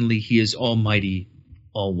 Certainly He is Almighty,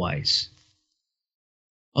 All-Wise.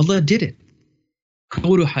 Allah did it.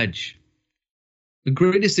 Go to Hajj. The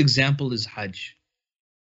greatest example is Hajj.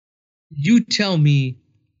 You tell me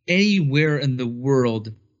anywhere in the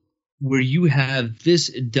world where you have this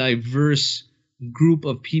diverse group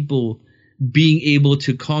of people being able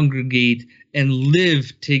to congregate and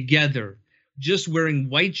live together, just wearing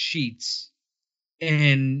white sheets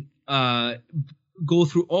and go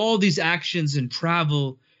through all these actions and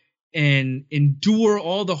travel and endure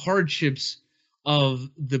all the hardships of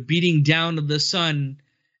the beating down of the sun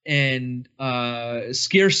and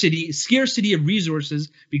scarcity of resources,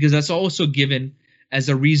 because that's also given as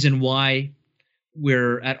a reason why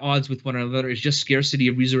we're at odds with one another. Is just scarcity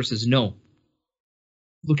of resources? No.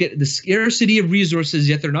 Look at the scarcity of resources,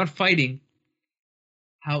 yet they're not fighting.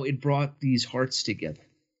 How it brought these hearts together.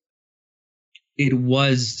 It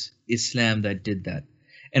was Islam that did that.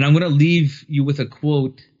 And I'm going to leave you with a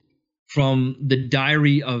quote from the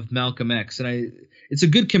diary of Malcolm X. And it's a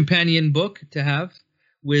good companion book to have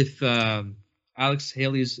with Alex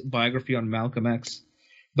Haley's biography on Malcolm X.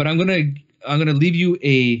 But I'm gonna leave you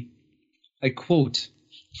a quote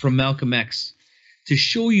from Malcolm X to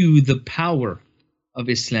show you the power of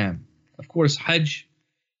Islam. Of course, Hajj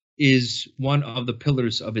is one of the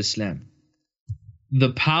pillars of Islam.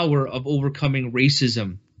 The power of overcoming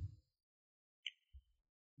racism,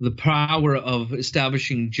 the power of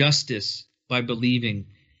establishing justice by believing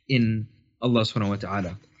in Allah subhanahu wa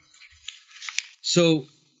ta'ala. So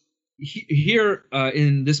here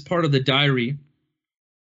in this part of the diary,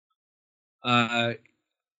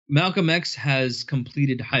 Malcolm X has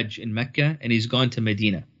completed Hajj in Mecca and he's gone to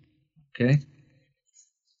Medina. Okay?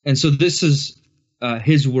 And so this is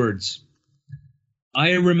his words.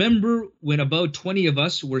 I remember when about 20 of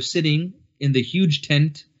us were sitting in the huge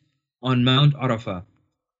tent on Mount Arafah,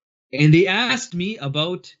 and they asked me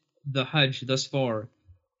about the Hajj thus far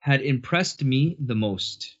had impressed me the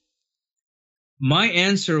most. My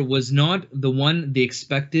answer was not the one they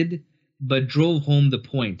expected, but drove home the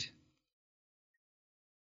point.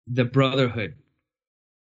 The brotherhood.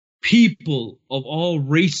 People of all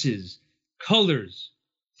races, colors,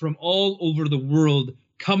 from all over the world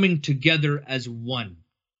coming together as one,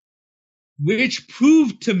 which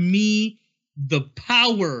proved to me the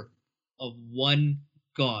power of one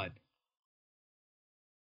God.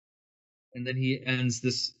 And then he ends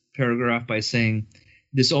this paragraph by saying,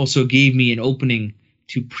 this also gave me an opening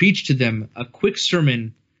to preach to them a quick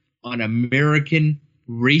sermon on American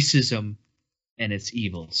racism and its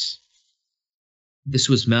evils. This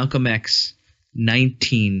was Malcolm X,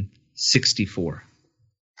 1964.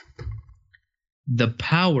 The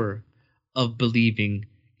power of believing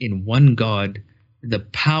in one God, the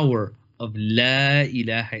power of La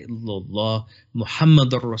ilaha illallah,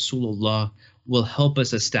 Muhammadur Rasulullah, will help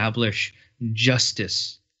us establish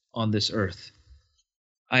justice on this earth.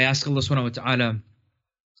 I ask Allah subhanahu wa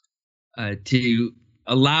ta'ala to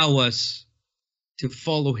allow us to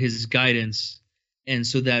follow His guidance, and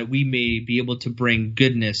so that we may be able to bring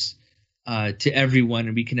goodness to everyone,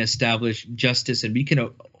 and we can establish justice, and we can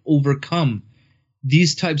overcome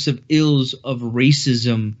these types of ills of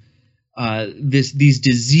racism, these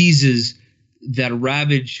diseases that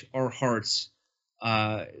ravage our hearts,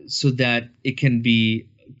 so that it can be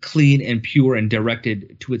clean and pure and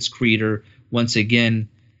directed to its creator. Once again,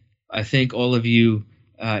 I thank all of you.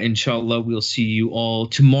 Inshallah, we'll see you all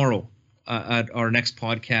tomorrow at our next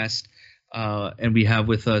podcast. And we have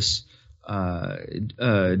with us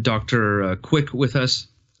Dr. Quick with us,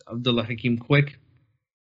 Abdullah Hakim Quick.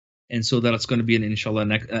 And so that's going to be inshallah,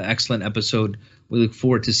 an excellent episode. We look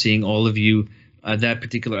forward to seeing all of you that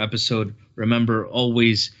particular episode. Remember,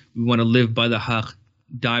 always, we want to live by the haqq,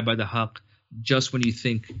 die by the haqq. Just when you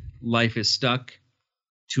think life is stuck,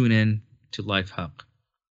 tune in to Life Haqq.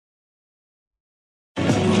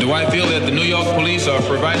 Do I feel that the New York police are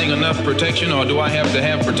providing enough protection, or do I have to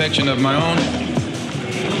have protection of my own?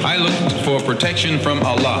 I look for protection from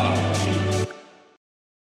Allah.